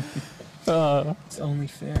 uh, It's only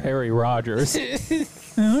fair. Perry Rogers?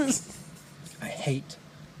 I hate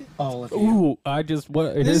all of you. Ooh, I just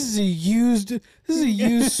what it This is is a used. This is a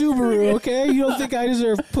used Subaru. Okay, you don't think I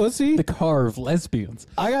deserve pussy? the car of lesbians.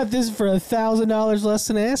 I got this for $1,000 less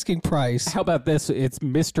than asking price. How about this? It's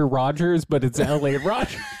Mr. Rogers, but it's L.A.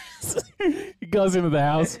 Rogers. He goes into the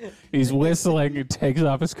house. He's whistling. He takes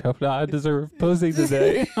off his coat. I deserve pussy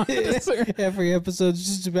today. I deserve- Every episode's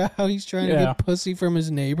just about how he's trying to Yeah. get pussy from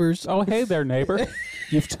his neighbors. Oh, hey there, neighbor.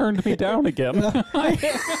 You've turned me down again.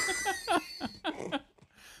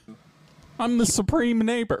 I'm the supreme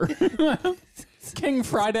neighbor. King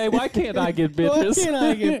Friday, why can't I get Why bitches? can't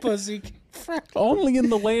I get pussy? Only in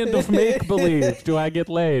the land of make-believe do I get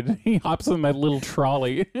laid. He hops in that little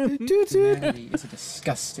trolley. Toot toot. Humanity is a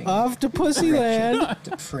disgusting, Off to pussy land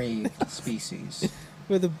depraved species.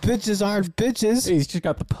 where the bitches aren't bitches. He's just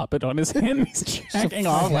got the puppet on his hand. He's jacking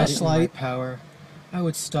off. flash- Had it in my Flashlight. power, I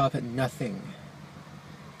would stop at nothing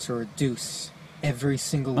to reduce every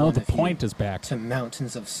single Oh, one the of you point is back. to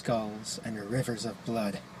mountains of skulls and rivers of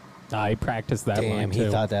blood. I practiced that line Damn, too. he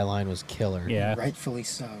thought that line was killer. Yeah. Rightfully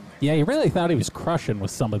so. Yeah, he really thought he was crushing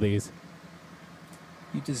with some of these.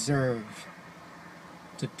 You deserve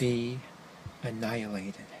to be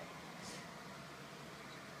annihilated.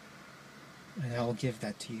 And I'll give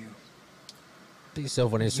that to you. It'd be so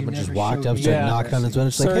funny if someone just never walked showed up, me started Yeah. knocking on his window.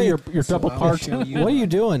 It's like, Sir, hey, you're So double I will parked. show you what are you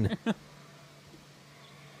doing?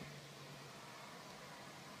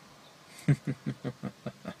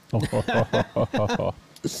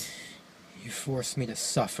 You forced me to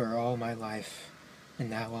suffer all my life, and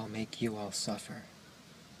now I'll make you all suffer.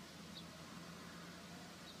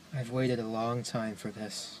 I've waited a long time for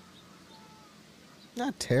this.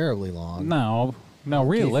 Not terribly long. No, give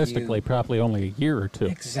realistically, you- probably only a year or two.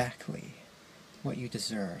 Exactly what you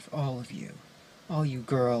deserve, all of you. All you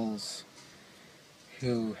girls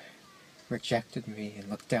who rejected me and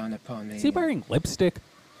looked down upon me. Is he wearing lipstick?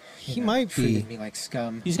 He you know, might treated be. me like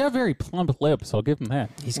scum. He's got very plump lips. I'll give him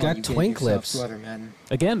that. He's while got you gave twink yourself lips. to other men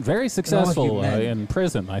Again, very successful men. in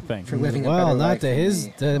prison, I think. for living a Well, better not life to than his-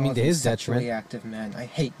 me. I mean, All to of his you sexually detriment. active men. I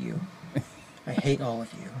hate you. I hate all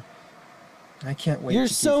of you. I can't wait You're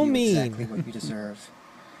to so give you mean. exactly what you deserve.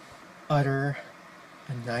 Utter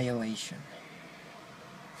annihilation.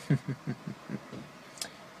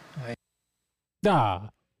 Ah,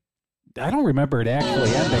 I don't remember it actually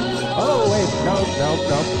ending. Oh wait,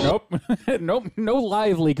 nope, nope. No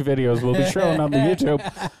live leak videos will be shown on the YouTube.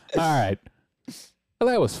 All right, well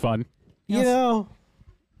that was fun. You know,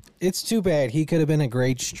 It's too bad. He could have been a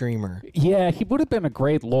great streamer. Yeah, he would have been a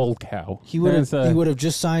great lol cow. He would have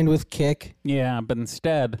just signed with Kick. Yeah, but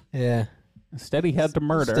instead he had to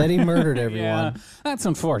murder. Instead he murdered everyone. Yeah, that's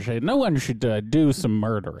unfortunate. No one should do some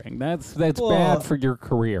murdering. That's bad for your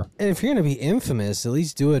career. If you're gonna be infamous, at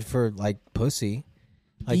least do it for like pussy.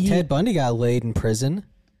 Like Ted Bundy got laid in prison.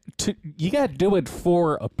 You got to do it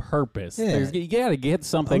for a purpose. Yeah. You got to get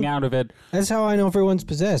something out of it. That's how I know everyone's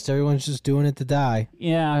possessed. Everyone's just doing it to die.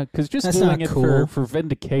 Yeah, because just That's doing not it cool. for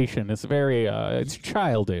vindication is very it's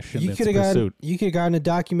childish in You its could have pursuit. gotten a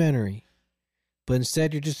documentary, but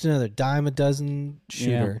instead you're just another dime a dozen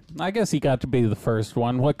shooter. Yeah. I guess he got to be the first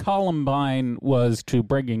one. What Columbine was to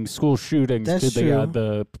bringing school shootings That's to true.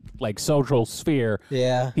 the like social sphere.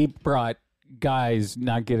 Yeah. He brought guys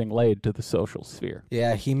not getting laid to the social sphere.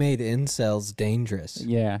 Yeah, he made incels dangerous.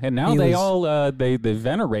 Yeah, and now He they was- all they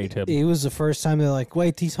venerate him. It was the first time they're like,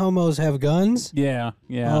 wait, these homos have guns? Yeah.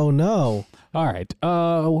 Oh, no. All right.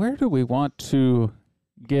 Where do we want to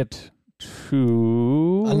get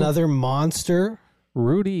to? Another monster?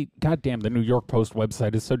 Rudy. Goddamn, the New York Post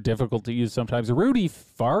website is so difficult to use sometimes. Rudy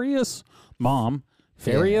Farias,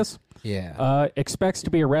 Farias, expects to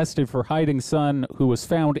be arrested for hiding son who was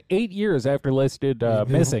found 8 years after listed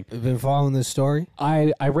missing. Been following this story?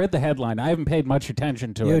 I read the headline. I haven't paid much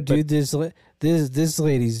attention to Yo, it. but- dude, this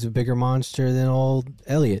lady's a bigger monster than old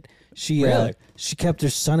Elliot. She Really? she kept her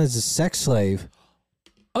son as a sex slave.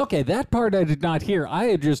 Okay, that part I did not hear. I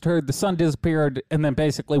had just heard the son disappeared and then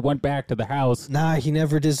basically went back to the house. Nah, he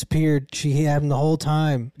never disappeared. She had him the whole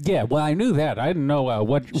time. Yeah, well, I knew that. I didn't know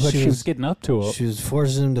what She she was- was getting up to. She was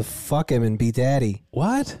forcing him to fuck him and be daddy.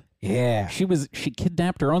 What? Yeah. She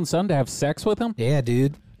kidnapped her own son to have sex with him? Yeah,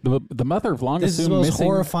 dude. The mother of long This is the assumed most missing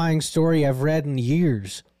horrifying story I've read in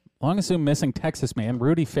years. long assumed missing Texas man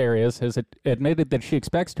Rudy Farias has admitted that she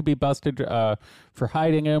expects to be busted for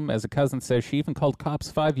hiding him. As a cousin says, she even called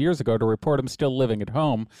cops 5 years ago to report him still living at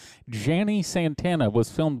home. Janie Santana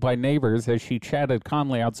was filmed by neighbors as she chatted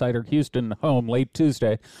calmly outside her Houston home late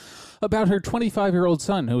Tuesday about her 25-year-old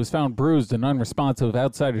son who was found bruised and unresponsive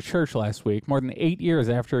outside a church last week, more than 8 years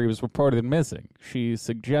after he was reported missing. She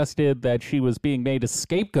suggested that she was being made a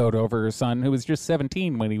scapegoat over her son, who was just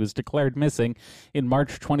 17 when he was declared missing in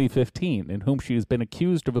March 2015, and whom she has been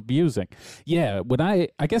accused of abusing. Yeah, when I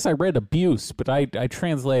guess I read abuse, but I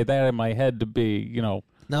translate that in my head to be,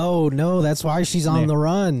 No, that's why she's on the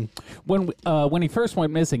run. When he first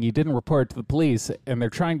went missing, he didn't report to the police, and they're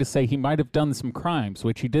trying to say he might have done some crimes,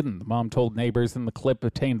 which he didn't. The mom told neighbors in the clip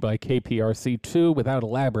obtained by KPRC2 without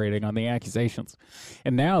elaborating on the accusations.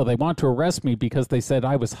 And now they want to arrest me because they said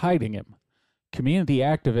I was hiding him. Community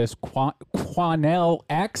activist Quanell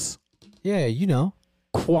X? Yeah, you know.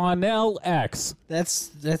 Quanell X.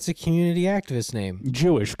 That's a community activist name.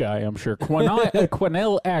 Jewish guy, I'm sure.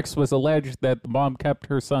 Quanell X was alleged that the mom kept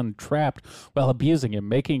her son trapped while abusing him,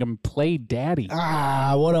 making him play daddy.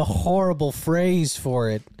 Ah, what a horrible phrase for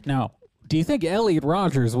it. Now, do you think Elliot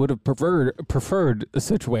Rogers would have preferred a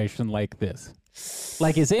situation like this?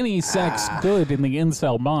 Like, is any sex good in the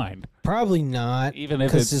incel mind? Probably not. Even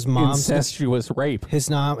if 'cause it's his mom's incestuous rape. his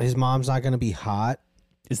mom's not going to be hot.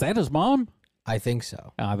 Is that his mom? I think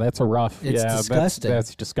so. Ah, that's a rough. It's yeah, disgusting.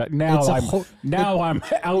 That's disgusting. Now It's a I'm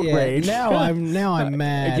outraged. Yeah, now I'm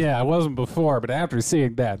mad. Yeah, I wasn't before, but after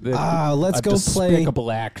seeing that, Let's a go play.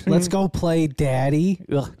 despicable act. Let's go play daddy.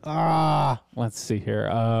 Ugh. Let's see here.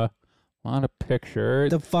 On a picture.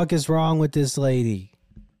 The fuck is wrong with this lady?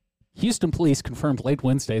 Houston police confirmed late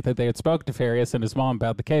Wednesday that they had spoken to Farias and his mom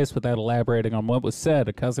about the case without elaborating on what was said.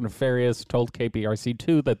 A cousin of Farias told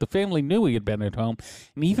KPRC2 that the family knew he had been at home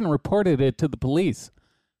and even reported it to the police.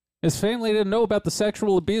 His family didn't know about the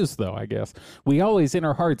sexual abuse, though, I guess. We always, in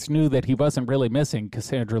our hearts, knew that he wasn't really missing,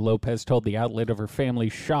 Cassandra Lopez told the outlet of her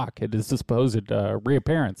family's shock at his supposed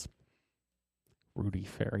reappearance. Rudy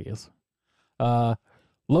Farias.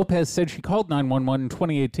 Lopez said she called 911 in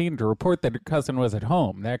 2018 to report that her cousin was at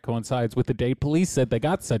home. That coincides with the date police said they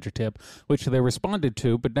got such a tip, which they responded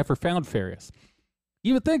to but never found Farias.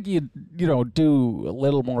 You would think you'd, do a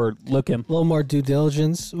little more looking. A little more due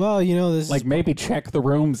diligence. Well, this Like maybe check the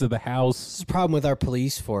rooms of the house. this is a problem with our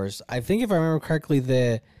police force. I think if I remember correctly,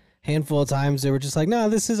 the handful of times they were just like, "No,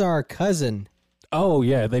 this is our cousin." Oh,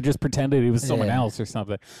 yeah, they just pretended he was someone Yeah. else or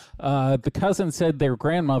something. The cousin said their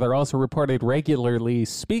grandmother also reported regularly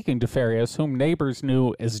speaking to Farias, whom neighbors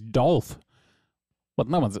knew as Dolph.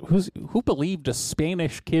 Well, who believed a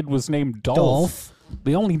Spanish kid was named Dolph? Dolph?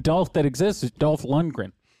 The only Dolph that exists is Dolph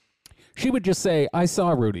Lundgren. She would just say, I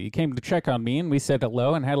saw Rudy. He came to check on me, and we said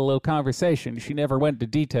hello and had a little conversation. She never went into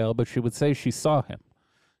detail, but she would say she saw him.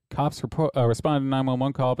 Cops responded to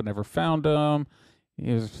 911 call, but never found him.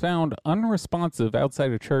 He was found unresponsive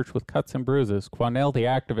outside a church with cuts and bruises. Quanell, the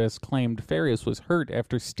activist, claimed Farias was hurt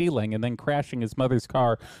after stealing and then crashing his mother's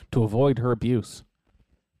car to avoid her abuse.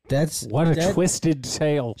 What a twisted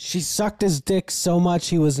tale. She sucked his dick so much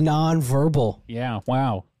he was nonverbal. Yeah,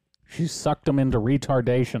 wow. She sucked him into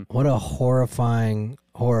retardation. What a horrifying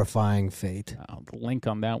fate. The link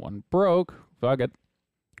on that one broke. Fuck it.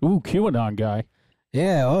 Ooh, QAnon guy.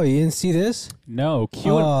 Yeah, oh, you didn't see this? No,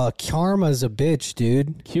 karma's a bitch,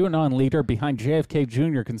 dude. QAnon leader behind JFK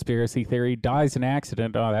Jr. conspiracy theory dies in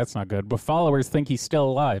accident. Oh, that's not good. But followers think he's still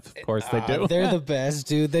alive. Of course they do. They're the best,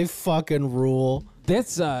 dude. They fucking rule.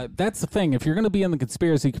 That's the thing. If you're going to be in the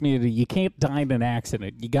conspiracy community, you can't die in an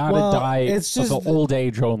accident. You got to die of old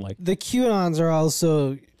age only. The QAnons are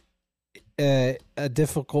also a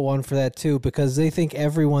difficult one for that, too, because they think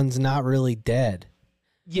everyone's not really dead.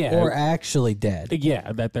 Yeah. Or actually dead.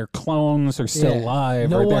 Yeah, that their clones are still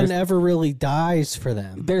alive. No one ever really dies for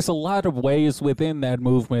them. There's a lot of ways within that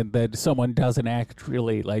movement that someone doesn't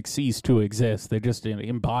actually cease to exist. They just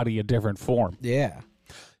embody a different form. Yeah.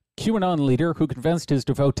 QAnon leader who convinced his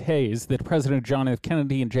devotees that President John F.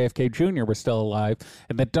 Kennedy and JFK Jr. were still alive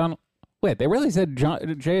and that Wait, they really said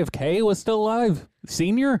JFK was still alive?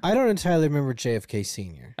 Senior? I don't entirely remember JFK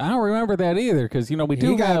Senior. I don't remember that either, because, he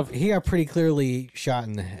got pretty clearly shot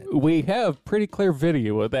in the head. We have pretty clear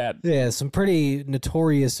video of that. Yeah, some pretty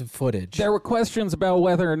notorious footage. There were questions about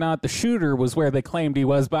whether or not the shooter was where they claimed he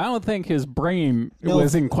was, but I don't think his brain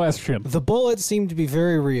was in question. The bullet seemed to be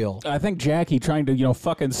very real. I think Jackie trying to,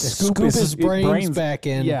 fucking scoop his brains back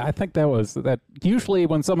in. Yeah, I think that was that. Usually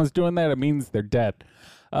when someone's doing that, it means they're dead.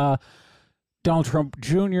 Donald Trump was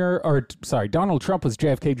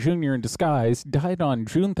JFK Jr. in disguise, died on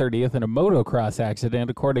June 30th in a motocross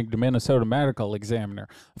accident, according to Minnesota Medical Examiner.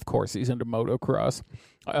 Of course, he's into motocross.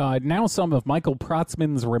 Now some of Michael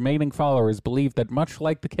Protzman's remaining followers believe that, much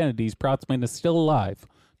like the Kennedys, Protzman is still alive,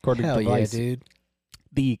 according to Vice. Yeah, dude.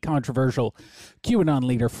 The controversial QAnon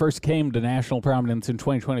leader first came to national prominence in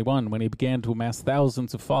 2021 when he began to amass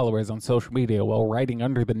thousands of followers on social media while writing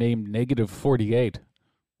under the name Negative48.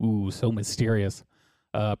 Ooh, so mysterious.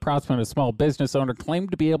 Protzman, a small business owner, claimed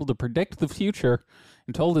to be able to predict the future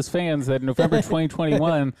and told his fans that in November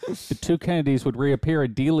 2021, the two Kennedys would reappear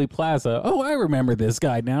at Dealey Plaza. Oh, I remember this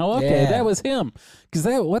guy now. Okay, that was him. Because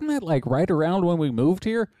wasn't that right around when we moved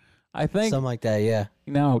here? I think. Something like that, yeah.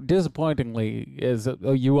 Now, disappointingly,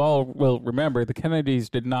 you all will remember, the Kennedys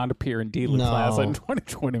did not appear in Dealey Plaza in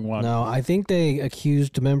 2021. No, I think they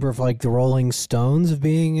accused a member of the Rolling Stones of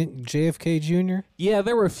being JFK Jr. Yeah,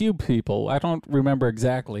 there were a few people. I don't remember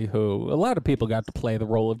exactly who. A lot of people got to play the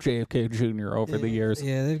role of JFK Jr. over the years.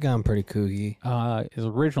 Yeah, they've gone pretty kooky. His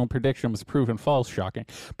original prediction was proven false, shocking.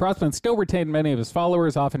 Protzman still retained many of his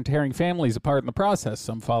followers, often tearing families apart in the process.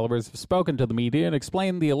 Some followers have spoken to the media and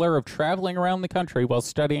explained the allure of traveling around the country while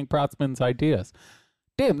studying Protzman's ideas.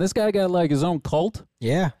 Damn, this guy got his own cult?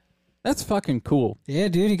 Yeah. That's fucking cool. Yeah,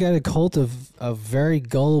 dude, he got a cult of very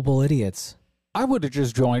gullible idiots. I would have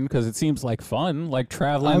just joined because it seems like fun,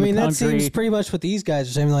 traveling the country. That seems pretty much what these guys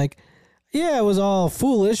are saying. Yeah, it was all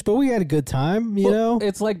foolish, but we had a good time, you know?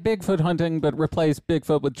 It's like Bigfoot hunting, but replace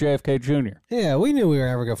Bigfoot with JFK Jr. Yeah, we knew we were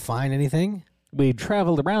never going to find anything. We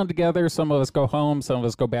traveled around together. Some of us go home, some of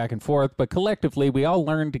us go back and forth, but collectively, we all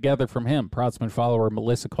learned together from him. Protzman follower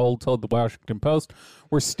Melissa Cole told the Washington Post,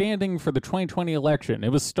 "We're standing for the 2020 election. It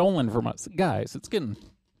was stolen from us." Guys,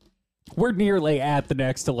 we're nearly at the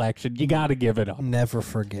next election. You got to give it up. Never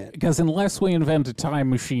forget. Because unless we invent a time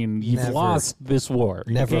machine, you've lost this war.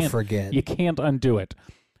 Never forget. You can't undo it.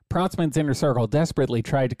 Protzman's inner circle desperately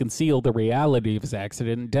tried to conceal the reality of his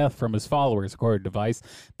accident and death from his followers, according to Vice.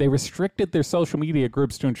 They restricted their social media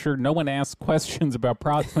groups to ensure no one asked questions about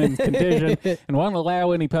Protzman's condition and won't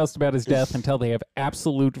allow any posts about his death until they have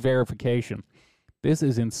absolute verification. This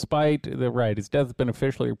is in spite his death has been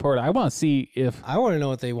officially reported. I want to see if... I want to know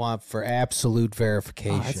what they want for absolute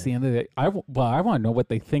verification. That's the end of it. I want to know what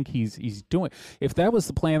they think he's doing. If that was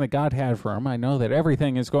the plan that God had for him, I know that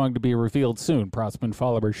everything is going to be revealed soon. Protzman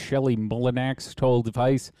follower Shelley Mullinax told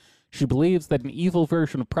Vice she believes that an evil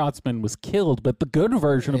version of Protzman was killed, but the good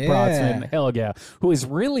version of Protzman, hell yeah, who is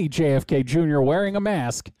really JFK Jr. wearing a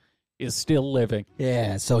mask, is still living.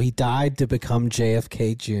 Yeah, so he died to become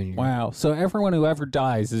JFK Jr. Wow. So everyone who ever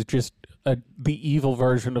dies is just the evil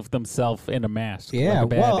version of themselves in a mask. Yeah,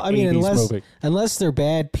 movie. Unless they're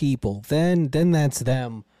bad people, then that's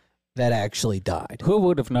them that actually died. Who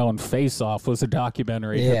would have known Face Off was a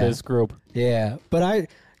documentary for this group? Yeah, but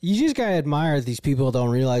you just gotta admire these people who don't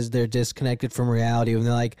realize they're disconnected from reality when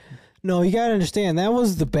they're like, No, you gotta understand, that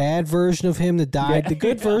was the bad version of him that died. Yeah. The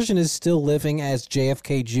good version is still living as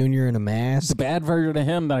JFK Jr. in a The mask. bad version of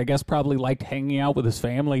him that I guess probably liked hanging out with his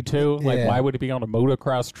family too. Like, Yeah. why would he be on a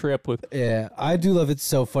motocross trip with? Yeah, I do love it.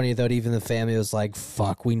 So funny though. Even the family was like,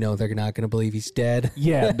 "Fuck, we know they're not gonna believe he's dead."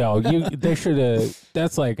 Yeah, no, they should have.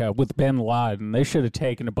 That's like with Bin Laden. They should have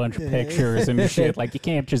taken a bunch of pictures and shit. Like, you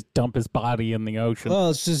can't just dump his body in the ocean. Well,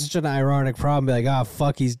 it's just such an ironic problem. Be like, "Ah,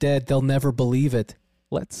 fuck, he's dead." They'll never believe it.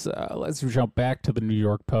 Let's jump back to the New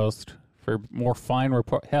York Post for more fine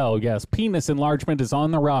report. Hell yes, penis enlargement is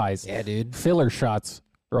on the rise. Yeah, dude. Filler shots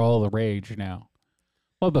are all the rage now.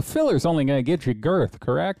 Well, the filler's only going to get you girth,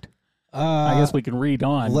 correct? I guess we can read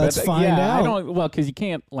on. let's but, find yeah, I out. don't. Well, because you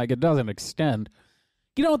can't. Like, it doesn't extend.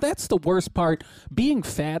 You know, that's the worst part. Being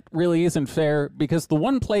fat really isn't fair because the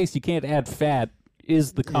one place you can't add fat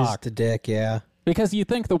is the Is cock. the dick, yeah. Because you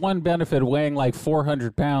think the one benefit of weighing like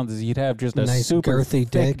 400 pounds is you'd have just a Nice super girthy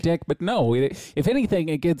thick dick. But no, if anything,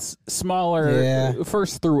 it gets smaller Yeah.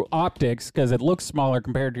 first through optics because it looks smaller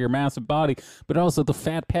compared to your massive body, but also the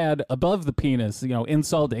fat pad above the penis,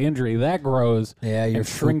 insult to injury, that grows Yeah, your and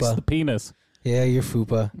shrinks fupa. the penis. Yeah, your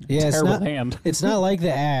fupa. Yeah, it's Terrible not. hand. It's not like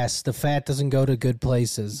the ass. The fat doesn't go to good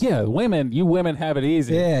places. Yeah, you women have it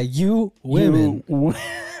easy. Yeah, you women.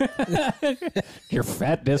 Your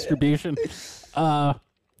fat distribution.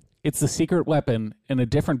 It's the secret weapon in a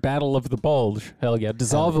different battle of the bulge. Hell yeah.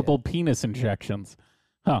 Dissolvable penis injections.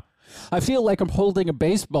 Huh. I feel like I'm holding a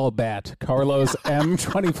baseball bat, Carlos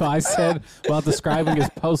M25 said while describing his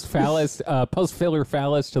post-filler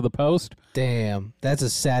phallus to the Post. Damn, that's a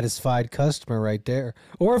satisfied customer right there.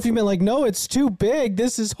 Or if you've been like, no, it's too big.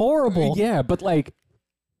 This is horrible. Yeah, but like,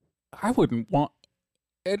 I wouldn't want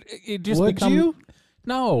it. It just Would become, you?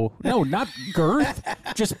 No, not girth,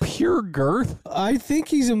 just pure girth. I think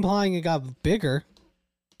he's implying it got bigger.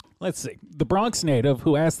 Let's see. The Bronx native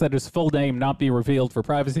who asked that his full name not be revealed for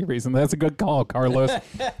privacy reasons. That's a good call, Carlos.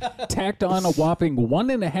 Tacked on a whopping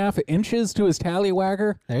 1.5 inches to his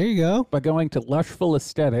tallywagger There you go. by going to Lushful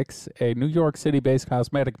Aesthetics, a New York City-based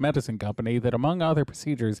cosmetic medicine company that, among other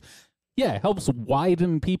procedures, helps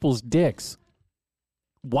widen people's dicks.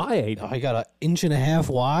 Wide? Oh, he got 1.5 inches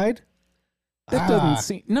wide. That doesn't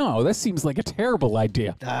seem... No, that seems like a terrible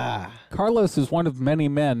idea. Carlos is one of many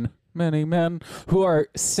men who are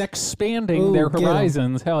sex-expanding Ooh, their get 'em.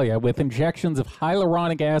 horizons, hell yeah, with injections of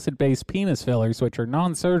hyaluronic acid-based penis fillers, which are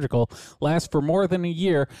non-surgical, last for more than a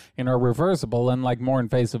year, and are reversible, unlike more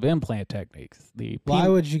invasive implant techniques. Why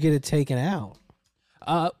would you get it taken out?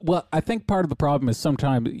 Well, I think part of the problem is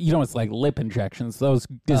sometimes, it's like lip injections. Those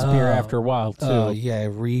disappear after a while, too. Oh, yeah,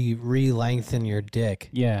 re-lengthen your dick.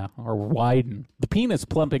 Yeah, or widen. The penis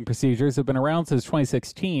plumping procedures have been around since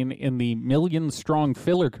 2016 in the million-strong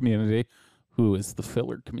filler community. Who is the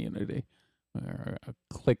filler community?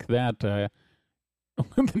 Click that. The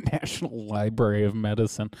National Library of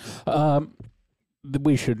Medicine.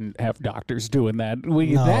 We shouldn't have doctors doing that.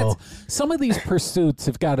 No. Some of these pursuits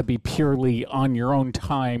have got to be purely on your own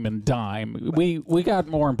time and dime. We got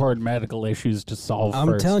more important medical issues to solve I'm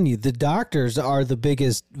first. telling you, the doctors are the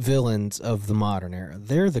biggest villains of the modern era.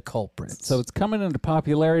 They're the culprits. So it's coming into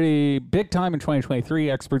popularity big time in 2023,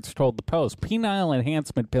 experts told the Post. Penile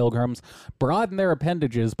enhancement pilgrims broaden their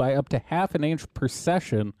appendages by up to 0.5 inch per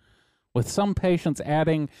session, with some patients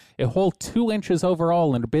adding a whole 2 inches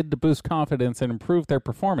overall in a bid to boost confidence and improve their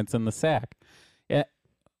performance in the sack.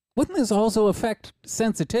 Wouldn't this also affect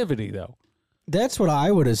sensitivity, though? That's what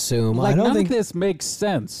I would assume. Like, I don't none think of this makes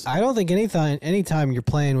sense. I don't think anytime you're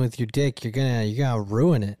playing with your dick, you're gonna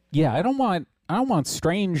ruin it. Yeah, I don't want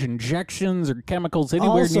strange injections or chemicals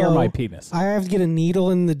anywhere near Also, my penis. I have to get a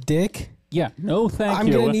needle in the dick. Yeah, no thank I'm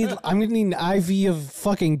you. gonna need an IV of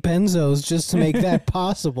fucking benzos just to make that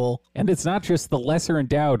possible. And it's not just the lesser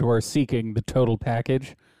endowed who are seeking the total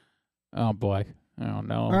package. Oh boy. Oh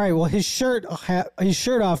no. All right. Well, his shirt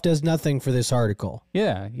off does nothing for this article.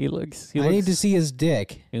 Yeah, he looks I need to see his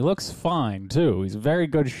dick. He looks fine too. He's in very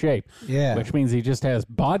good shape. Yeah. Which means he just has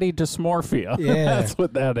body dysmorphia. Yeah. That's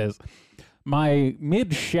what that is. My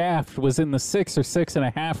mid shaft was in the 6 or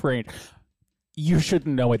 6.5 range. You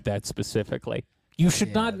shouldn't know it that specifically. You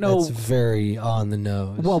should not know. That's very on the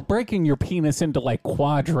nose. Well, breaking your penis into like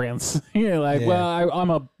quadrants. You're like, Yeah. well, I'm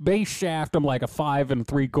a base shaft. I'm like a 5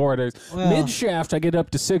 3/4. Well- Mid shaft, I get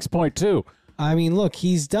up to 6.2. I mean, look,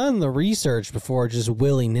 he's done the research before just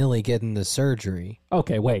willy-nilly getting the surgery.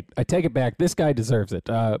 Okay, wait. I take it back. This guy deserves it.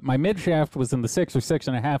 My mid shaft was in the 6 or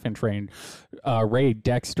 6.5 inch range. Ray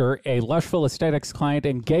Dexter, a Lushful Aesthetics client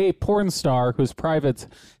and gay porn star whose privates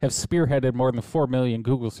have spearheaded more than 4 million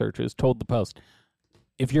Google searches, told the Post.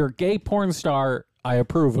 If you're a gay porn star, I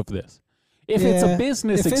approve of this. If it's a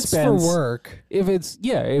business if expense, it's for work, if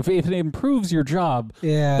it improves your job,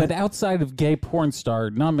 yeah. But outside of gay porn star,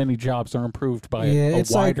 not many jobs are improved by a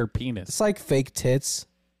it's wider like, penis. It's like fake tits.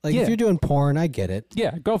 Like Yeah. if you're doing porn, I get it.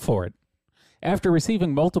 Yeah, go for it. After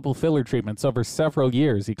receiving multiple filler treatments over several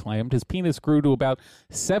years, he claimed, his penis grew to about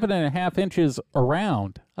 7.5 inches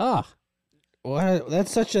around. What?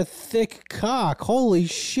 That's such a thick cock. Holy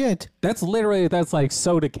shit. That's like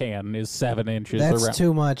soda can is 7 inches That's around.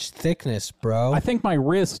 too much thickness, bro. I think my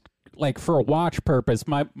wrist, like for a watch purpose,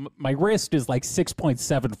 my wrist is like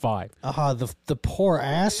 6.75. The poor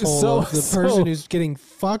asshole So- of the so- person who's getting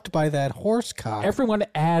fucked by that horse cock. Everyone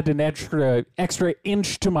add an extra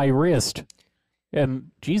inch to my wrist.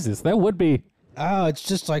 And Jesus, that would be It's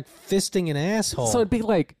just like fisting an asshole. so it'd be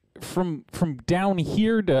like from down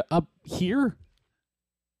here to up here.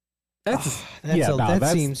 That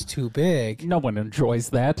seems too big. No one enjoys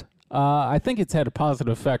that. I think it's had a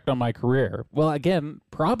positive effect on my career. Well, again,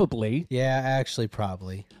 probably. Yeah, actually,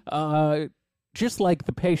 probably. Just like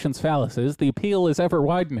the patient's phalluses, the appeal is ever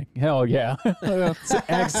widening. Hell yeah. That's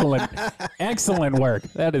excellent. Excellent work.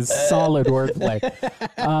 That is solid wordplay.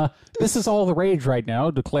 This is all the rage right now,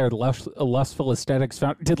 declared Lustful Aesthetics.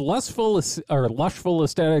 Did Lushful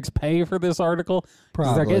Aesthetics pay for this article?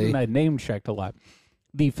 'Cause they're Probably. getting name checked a lot.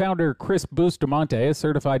 The founder, Chris Bustamante, a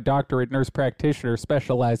certified doctorate nurse practitioner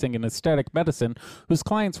specializing in aesthetic medicine, whose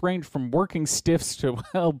clients range from working stiffs to,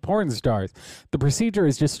 well, porn stars. The procedure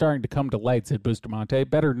is just starting to come to light, said Bustamante,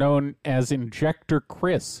 better known as Injector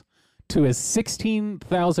Chris, to his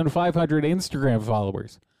 16,500 Instagram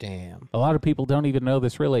followers. Damn. A lot of people don't even know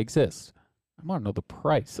this really exists. I want to know the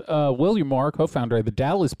price. William Moore, co-founder of the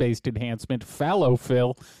Dallas-based enhancement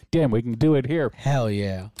Phallofill. Damn, we can do it here. Hell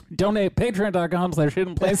yeah. Donate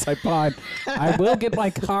patreon.com/hiddenplaysitepod. I will get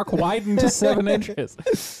my cock widened to 7 inches.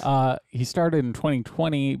 He started in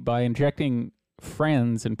 2020 by injecting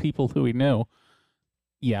friends and people who he knew.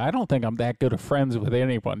 Yeah, I don't think I'm that good of friends with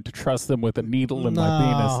anyone to trust them with a needle in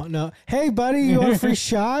my penis. No. Hey, buddy, you want a free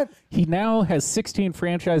shot? He now has 16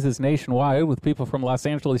 franchises nationwide, with people from Los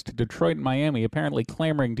Angeles to Detroit and Miami apparently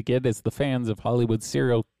clamoring to get, as the fans of Hollywood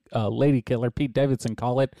serial lady killer Pete Davidson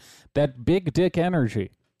call it, that big dick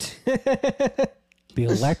energy. The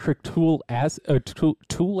electric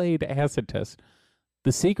Tool-Aid acid test.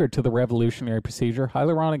 The secret to the revolutionary procedure,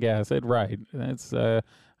 hyaluronic acid, right. That's I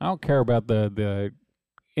don't care about the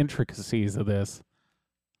intricacies of this.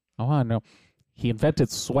 I want to know. He invented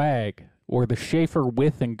swag, or the Schaefer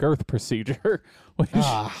width and girth procedure,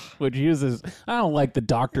 which uses, I don't like the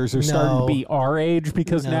doctors are starting to be our age,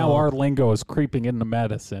 because now our lingo is creeping into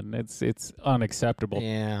medicine. It's unacceptable.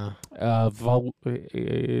 Yeah. Blah,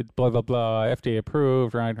 blah, blah, FDA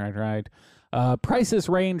approved, right. Prices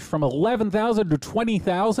range from $11,000 to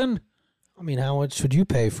 $20,000 I mean, how much would you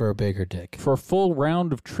pay for a bigger dick? for a full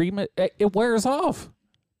round of treatment. It wears off.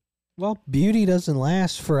 Well, beauty doesn't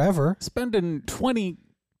last forever. Spending 20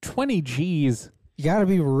 G's You got to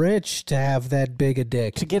be rich to have that big a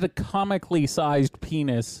dick. to get a comically sized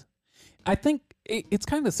penis. I think it's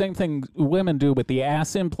kind of the same thing women do with the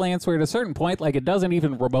ass implants, where at a certain point, like, it doesn't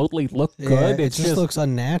even remotely look good. Yeah, it It's just looks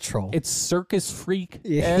unnatural. it's circus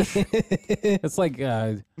freak-ish. It's like,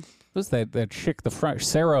 who's that chick, the French,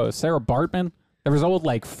 Sarah Bartman? There was an old,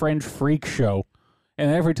 like, French freak show. And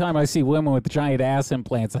every time I see women with giant ass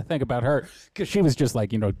implants, I think about her, because she was just, like,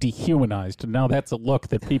 dehumanized. And now that's a look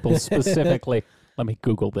that people specifically, let me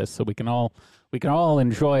Google this so we can all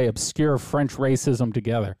enjoy obscure French racism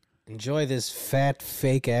together. Enjoy this fat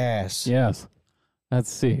fake ass. Yes.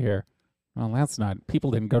 Let's see here. Well, that's not,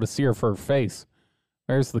 people didn't go to see her for her face.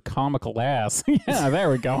 Where's the comical ass? Yeah, there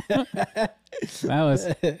we go.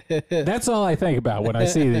 That's all I think about when I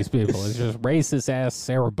see these people. It's just racist ass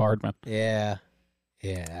Sarah Bartman. Yeah.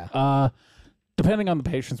 Yeah. Depending on the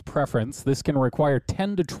patient's preference, this can require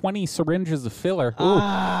 10 to 20 syringes of filler.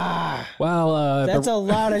 Well, That's a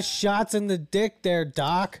lot of shots in the dick there,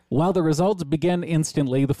 Doc. while the results begin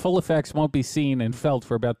instantly, the full effects won't be seen and felt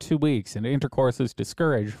for about 2 weeks, and intercourse is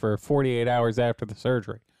discouraged for 48 hours after the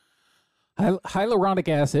surgery. Hyaluronic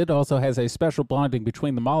acid also has a special bonding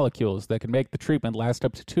between the molecules that can make the treatment last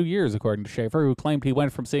up to 2 years, according to Schaefer, who claimed he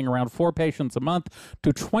went from seeing around 4 patients a month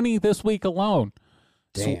to 20 this week alone.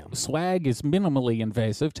 Damn. Swag is minimally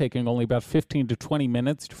invasive, taking only about 15 to 20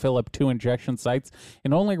 minutes to fill up 2 injection sites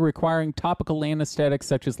and only requiring topical anesthetics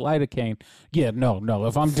such as lidocaine. Yeah, no.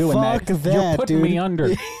 If I'm doing Fuck you're that, putting me dude. under.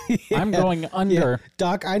 I'm going under. Yeah.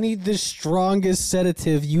 Doc, I need the strongest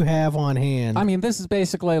sedative you have on hand. I mean, this is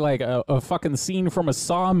basically like a fucking scene from a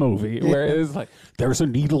Saw movie where it's like, there's a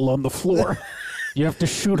needle on the floor. You have to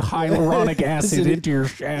shoot hyaluronic acid into your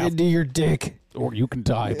shaft. Into your dick. or you can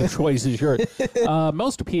die. The choice is yours.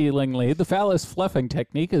 Most appealingly, the phallus fluffing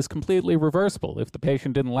technique is completely reversible. If the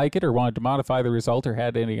patient didn't like it or wanted to modify the result or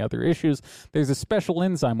had any other issues, there's a special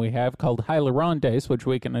enzyme we have called hyaluronidase, which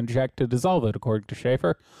we can inject to dissolve it, according to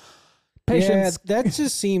Schaefer. Patients, Yeah, that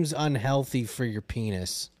just seems unhealthy for your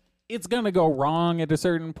penis. it's going to go wrong at a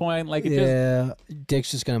certain point. Like, it just, Yeah,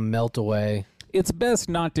 dick's just gonna melt away. it's best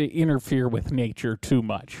not to interfere with nature too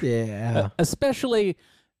much. Yeah. Especially,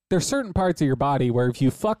 there's certain parts of your body where if you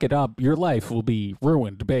fuck it up, your life will be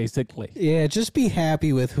ruined, basically. Yeah, just be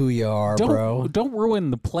happy with who you are, bro. Don't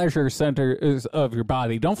ruin the pleasure centers of your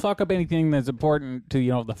body. Don't fuck up anything that's important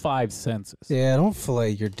to, the five senses. Yeah, don't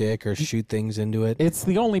fillet your dick or shoot things into it. It's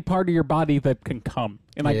the only part of your body that can come.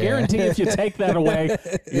 And I Yeah. guarantee if you take that away,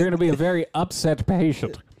 you're going to be a very upset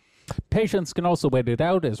patient. Patients can also wait it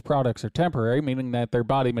out as products are temporary, meaning that their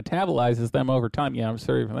body metabolizes them over time. Yeah, I'm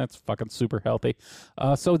sorry, that's fucking super healthy.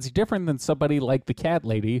 So it's different than somebody like the cat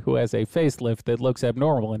lady who has a facelift that looks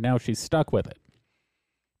abnormal and now she's stuck with it.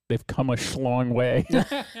 They've come a schlong way. Do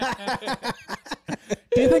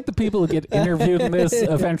you think the people who get interviewed in this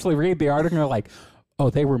eventually read the article and are like, oh,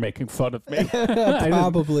 they were making fun of me?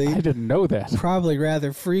 Probably. I didn't know that. Probably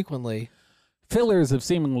rather frequently. Fillers have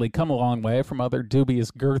seemingly come a long way from other dubious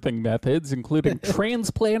girthing methods, including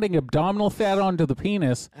transplanting abdominal fat onto the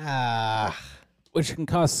penis, which can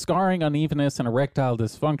cause scarring, unevenness, and erectile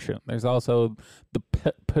dysfunction. There's also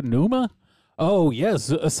the pneuma. Oh, yes,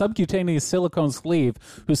 a subcutaneous silicone sleeve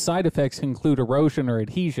whose side effects include erosion or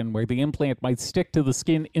adhesion, where the implant might stick to the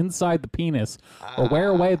skin inside the penis or wear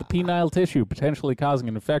away the penile tissue, potentially causing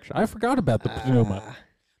an infection. I forgot about the pneuma.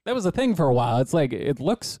 That was a thing for a while. It's like,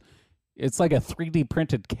 it's like a 3D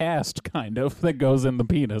printed cast, kind of, that goes in the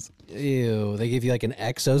penis. Ew, they give you like an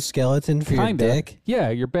exoskeleton for Kinda. your dick? Yeah,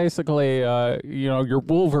 you're basically, you're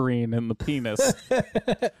Wolverine in the penis.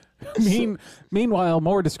 Meanwhile,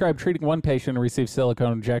 Moore described treating one patient who received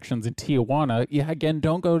silicone injections in Tijuana. Yeah, again,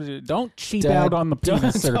 don't cheap out on the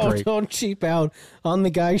penis surgery. Don't cheap out on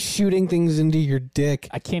the guy shooting things into your dick.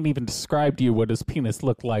 I can't even describe to you what his penis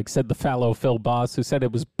looked like, said the fallow Phil boss, who said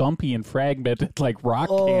it was bumpy and fragmented like rock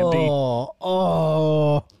candy.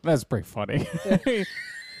 Oh. That's pretty funny.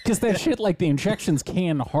 Because that shit, like, the injections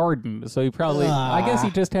can harden, so he probably, I guess he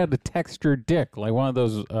just had a textured dick, like one of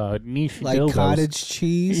those niche Like dildos. cottage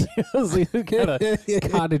cheese? Yes, he got a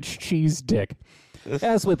cottage cheese dick.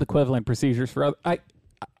 As with equivalent procedures for other,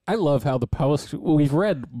 I love how we've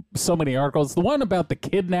read so many articles. The one about the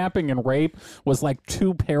kidnapping and rape was like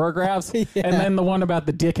 2 paragraphs, and then the one about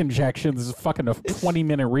the dick injections is fucking a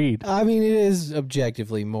 20-minute read. I mean, it is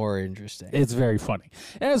objectively more interesting. It's very funny.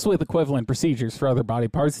 As with equivalent procedures for other body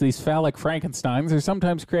parts, these phallic Frankensteins are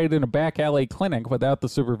sometimes created in a back alley clinic without the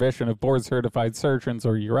supervision of board-certified surgeons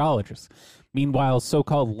or urologists. Meanwhile,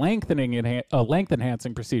 so-called length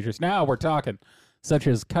enhancing procedures, now we're talking, such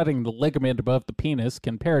as cutting the ligament above the penis,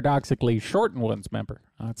 can paradoxically shorten one's member.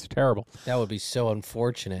 Oh, that's terrible. That would be so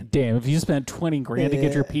unfortunate. Damn, if you spent $20,000 to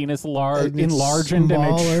get your penis And it's enlarged and it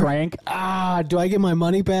smaller. shrank. Do I get my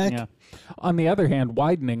money back? Yeah. On the other hand,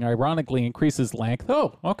 widening ironically increases length.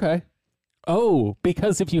 Oh, okay. Oh,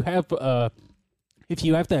 because if you have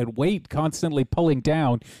that weight constantly pulling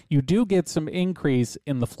down, you do get some increase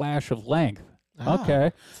in the flash of length.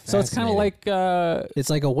 Okay. So it's kind of like It's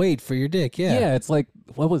like a weight for your dick, yeah. it's like,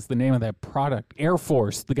 what was the name of that product? Air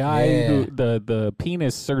Force, the guy who the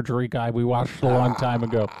penis surgery guy we watched a long time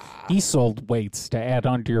ago. He sold weights to add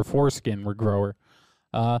onto your foreskin regrower.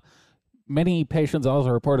 Many patients also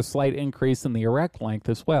report a slight increase in the erect length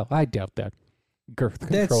as well. I doubt that. Girth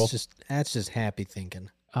control. That's just happy thinking.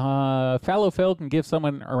 Fallow Phil can give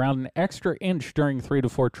someone around an extra inch during 3 to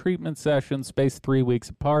 4 treatment sessions spaced 3 weeks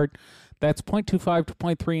apart. That's 0.25 to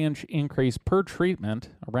 0.3 inch increase per treatment,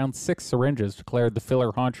 around 6 syringes, declared the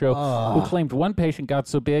filler honcho, who claimed one patient got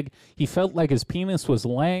so big he felt like his penis was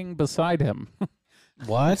laying beside him.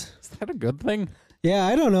 What? Is that a good thing? Yeah,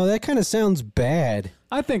 I don't know. That kind of sounds bad.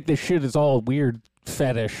 I think this shit is all weird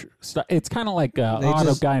fetish stuff. It's kind of like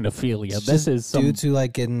autogynephilia. It's This just is some dudes who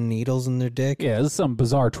like getting needles in their dick. Yeah, this is some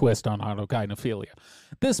bizarre twist on autogynephilia.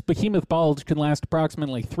 This behemoth bulge can last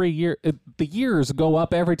approximately 3 years. The years go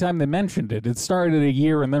up every time they mentioned it. It started at 1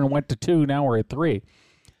 year and then went to 2. Now we're at 3.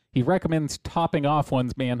 He recommends topping off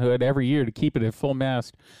one's manhood every year to keep it at full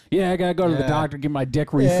mast. Yeah, I gotta go to the doctor, get my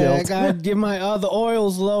dick refilled. Yeah, I gotta give my the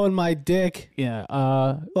oil's low in my dick. Yeah.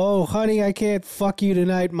 Oh, honey, I can't fuck you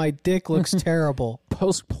tonight. My dick looks terrible.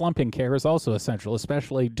 Post-plumping care is also essential,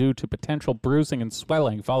 especially due to potential bruising and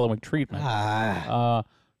swelling following treatment.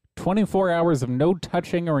 24 hours of no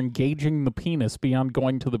touching or engaging the penis beyond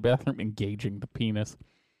going to the bathroom. Engaging the penis.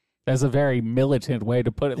 That's a very militant way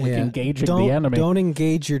to put it, like engaging the enemy. Don't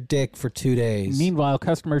engage your dick for 2 days. Meanwhile,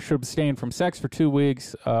 customers should abstain from sex for 2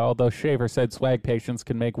 weeks, although Shaver said swag patients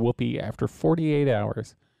can make whoopee after 48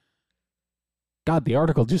 hours. God, the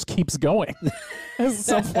article just keeps going. It's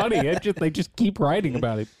so funny. They just keep writing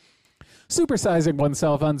about it. Supersizing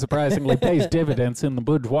oneself, unsurprisingly, pays dividends in the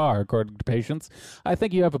boudoir, according to patients. I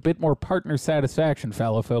think you have a bit more partner satisfaction,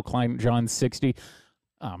 Fallowfield client John 60.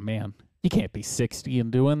 Oh, man. You can't be 60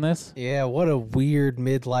 and doing this. Yeah, what a weird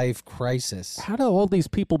midlife crisis. How do all these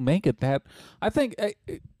people make it that? I think,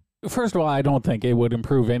 first of all, I don't think it would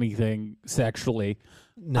improve anything sexually.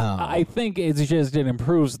 No. I think it's just it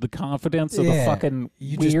improves the confidence of the fucking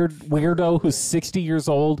weirdo who's 60 years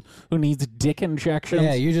old who needs dick injections.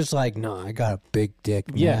 Yeah, you're just like, no, I got a big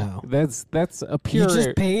dick now. That's a pure... You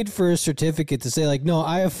just paid for a certificate to say, like, no,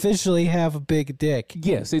 I officially have a big dick.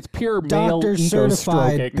 Yes, it's pure male Doctor ego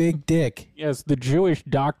certified stroking. big dick. Yes, the Jewish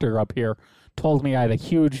doctor up here told me I had a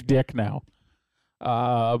huge dick now.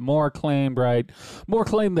 More claim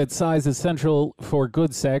that size essential for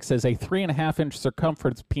good sex as a 3.5-inch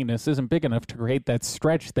circumference penis isn't big enough to create that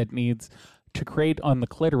stretch that needs to create on the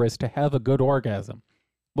clitoris to have a good orgasm.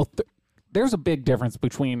 Well, there's a big difference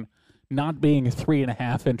between not being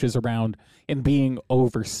 3.5 inches around and being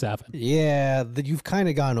over 7. Yeah, you've kind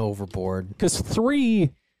of gone overboard. Because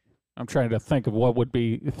 3, I'm trying to think of what would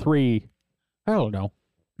be 3, I don't know.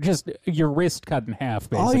 Just your wrist cut in half,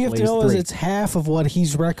 basically. All you have to know is 3. it's half of what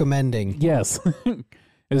he's recommending. Yes.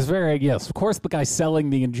 It's yes. Of course, the guy selling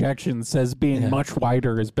the injection says being much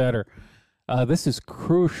wider is better. This is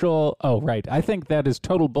crucial. Oh, right. I think that is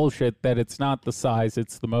total bullshit that it's not the size,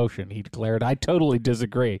 it's the motion, he declared. I totally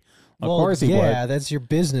disagree. Of course he would. Yeah, that's your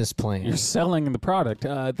business plan. You're selling the product.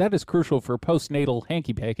 That is crucial for postnatal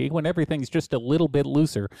hanky-panky when everything's just a little bit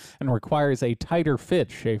looser and requires a tighter fit,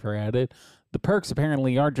 Schaefer added. The perks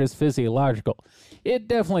apparently aren't just physiological. It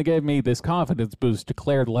definitely gave me this confidence boost,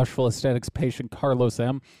 declared Lushful Aesthetics patient Carlos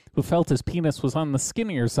M., who felt his penis was on the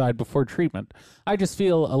skinnier side before treatment. I just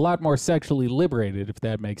feel a lot more sexually liberated, if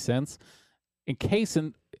that makes sense.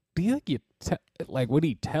 Do you think would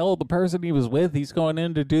he tell the person he was with he's going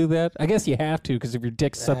in to do that? I guess you have to, because if your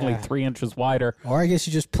dick's suddenly 3 inches wider. Or I guess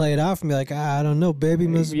you just play it off and be like, I don't know, baby,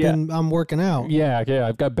 must have been, I'm working out. Yeah,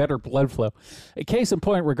 I've got better blood flow. A case in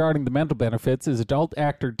point regarding the mental benefits is adult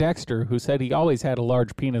actor Dexter, who said he always had a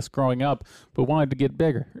large penis growing up, but wanted to get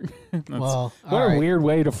bigger. Well, what a weird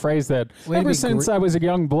way to phrase that. Ever since I was a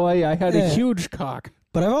young boy, I had a huge cock.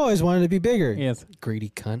 But I've always wanted to be bigger. Yes. Greedy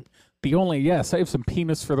cunt. Save some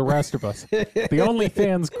penis for the rest of us. The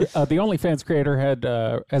OnlyFans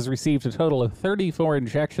creator has received a total of 34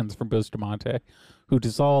 injections from Bustamante, who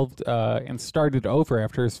dissolved and started over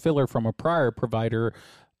after his filler from a prior provider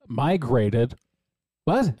migrated.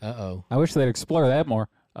 What? Uh-oh. I wish they'd explore that more.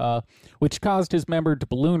 Which caused his member to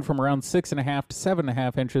balloon from around 6.5 to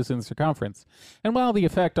 7.5 inches in circumference. And while the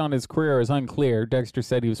effect on his career is unclear, Dexter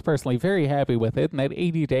said he was personally very happy with it, and that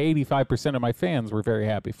 80 to 85% of my fans were very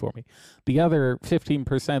happy for me. The other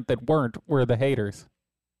 15% that weren't were the haters.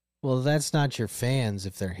 Well, that's not your fans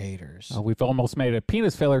if they're haters. We've almost made it.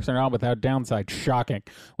 Penis fillers are not without downside. Shocking.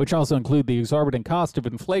 Which also include the exorbitant cost of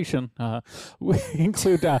inflation.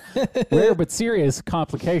 Include rare but serious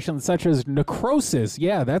complications such as necrosis.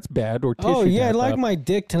 Yeah, that's bad. Or tissue death, I'd like my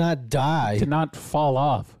dick to not die. To not fall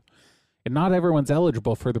off. And not everyone's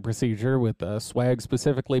eligible for the procedure, with swag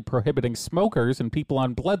specifically prohibiting smokers and people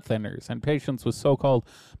on blood thinners, and patients with so-called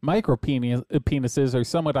micro-penises are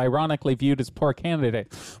somewhat ironically viewed as poor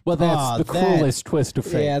candidates. Well, that's the cruelest twist of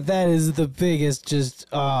fate. Yeah, that is the biggest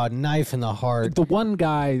knife in the heart. The one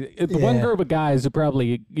group of guys who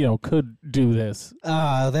probably, could do this.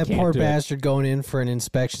 That poor bastard going in for an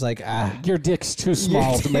inspection, like, your dick's too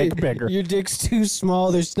small to make bigger. Your dick's too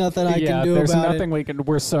small, there's nothing I can do about it. There's nothing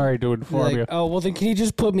we're sorry to inform you. Oh, well, then can you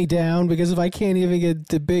just put me down? Because if I can't even get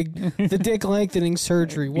the dick lengthening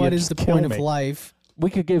surgery, what is the point of life? We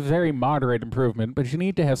could give very moderate improvement, but you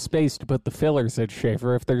need to have space to put the fillers in,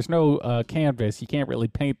 Schaefer. If there's no canvas, you can't really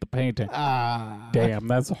paint the painting. Damn,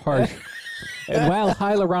 that's harsh. And while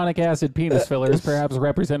hyaluronic acid penis fillers perhaps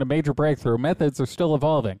represent a major breakthrough, methods are still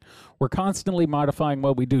evolving. We're constantly modifying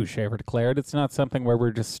what we do, Schaefer declared. It's not something where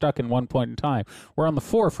we're just stuck in one point in time. We're on the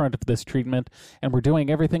forefront of this treatment, and we're doing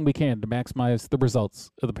everything we can to maximize the results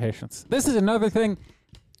of the patients. This is another thing.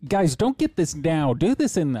 Guys, don't get this now. Do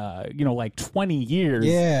this in, 20 years.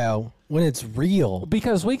 Yeah, when it's real.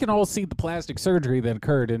 Because we can all see the plastic surgery that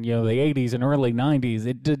occurred in, the 80s and early 90s.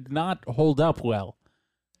 It did not hold up well.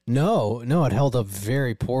 No, it held up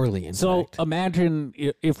very poorly. In So fact. imagine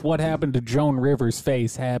if what happened to Joan Rivers'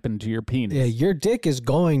 face happened to your penis. Yeah, your dick is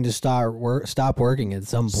going to stop working at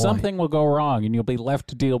some point. Something will go wrong, and you'll be left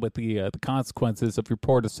to deal with the consequences of your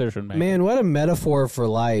poor decision making. Man, what a metaphor for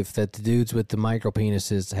life that the dudes with the micro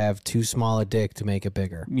penises have too small a dick to make it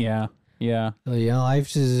bigger. Yeah. Life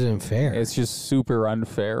just isn't fair. It's just super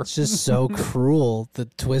unfair. It's just so cruel, the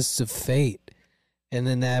twists of fate. And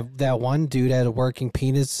then that one dude had a working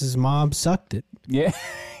penis. His mom sucked it. Yeah.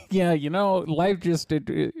 Yeah, life just,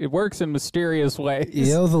 it works in mysterious ways.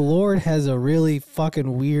 The Lord has a really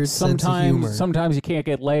fucking weird sense of humor. Sometimes you can't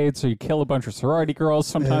get laid, so you kill a bunch of sorority girls.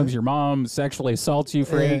 Sometimes your mom sexually assaults you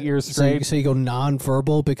for 8 years straight. So you go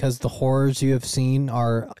nonverbal because the horrors you have seen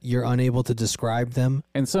you're unable to describe them.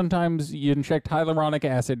 And sometimes you inject hyaluronic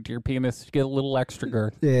acid to your penis to get a little extra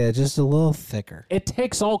girth. Yeah, just a little thicker. It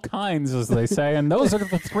takes all kinds, as they say, and those are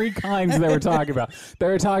the 3 kinds they were talking about. They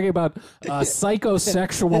were talking about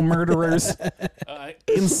psychosexual murderers,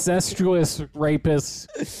 incestuous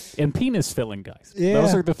rapists, and penis-filling guys. Yeah.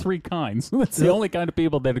 Those are the 3 kinds. That's the only kind of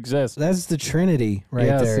people that exist. That's the Trinity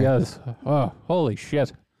there. Yes. Oh, holy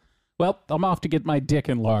shit. Well, I'm off to get my dick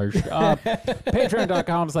enlarged.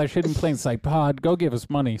 Patreon.com/Hidden Plain Sight Pod. Go give us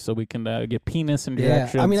money so we can get penis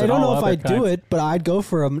injections. Yeah, I mean, I and don't all know if other I'd do kinds. it, but I'd go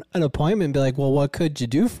for an appointment and be like, well, what could you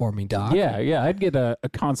do for me, doc? Yeah, I'd get a Yeah,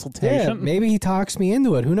 consultation. maybe he talks me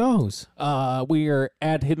into it. Who knows? We are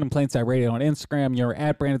at Hidden in Plain Sight Radio on Instagram. You're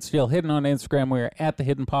at Brandon Steele Hidden on Instagram. We're at The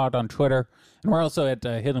Hidden Pod on Twitter. And we're also at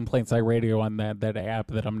Hidden in Plain Sight Radio on that app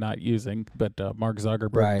that I'm not using, but Mark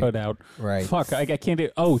Zuckerberg put out. Right. Fuck, I can't do.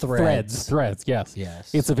 Oh, Threads. Yes.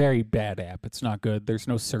 Yes. It's a very bad app. It's not good. There's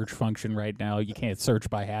no search function right now. You can't search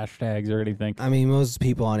by hashtags or anything. I mean, most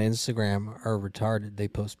people on Instagram are retarded. They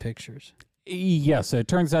post pictures. Yes, it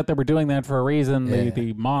turns out that we're doing that for a reason. Yeah.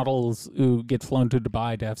 The models who get flown to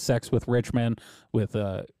Dubai to have sex with rich men with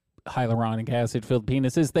hyaluronic acid-filled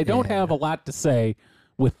penises, they don't have a lot to say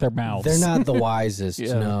with their mouths. They're not the wisest,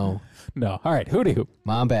 no. No. All right, hooty-hoo.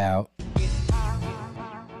 Mamba out.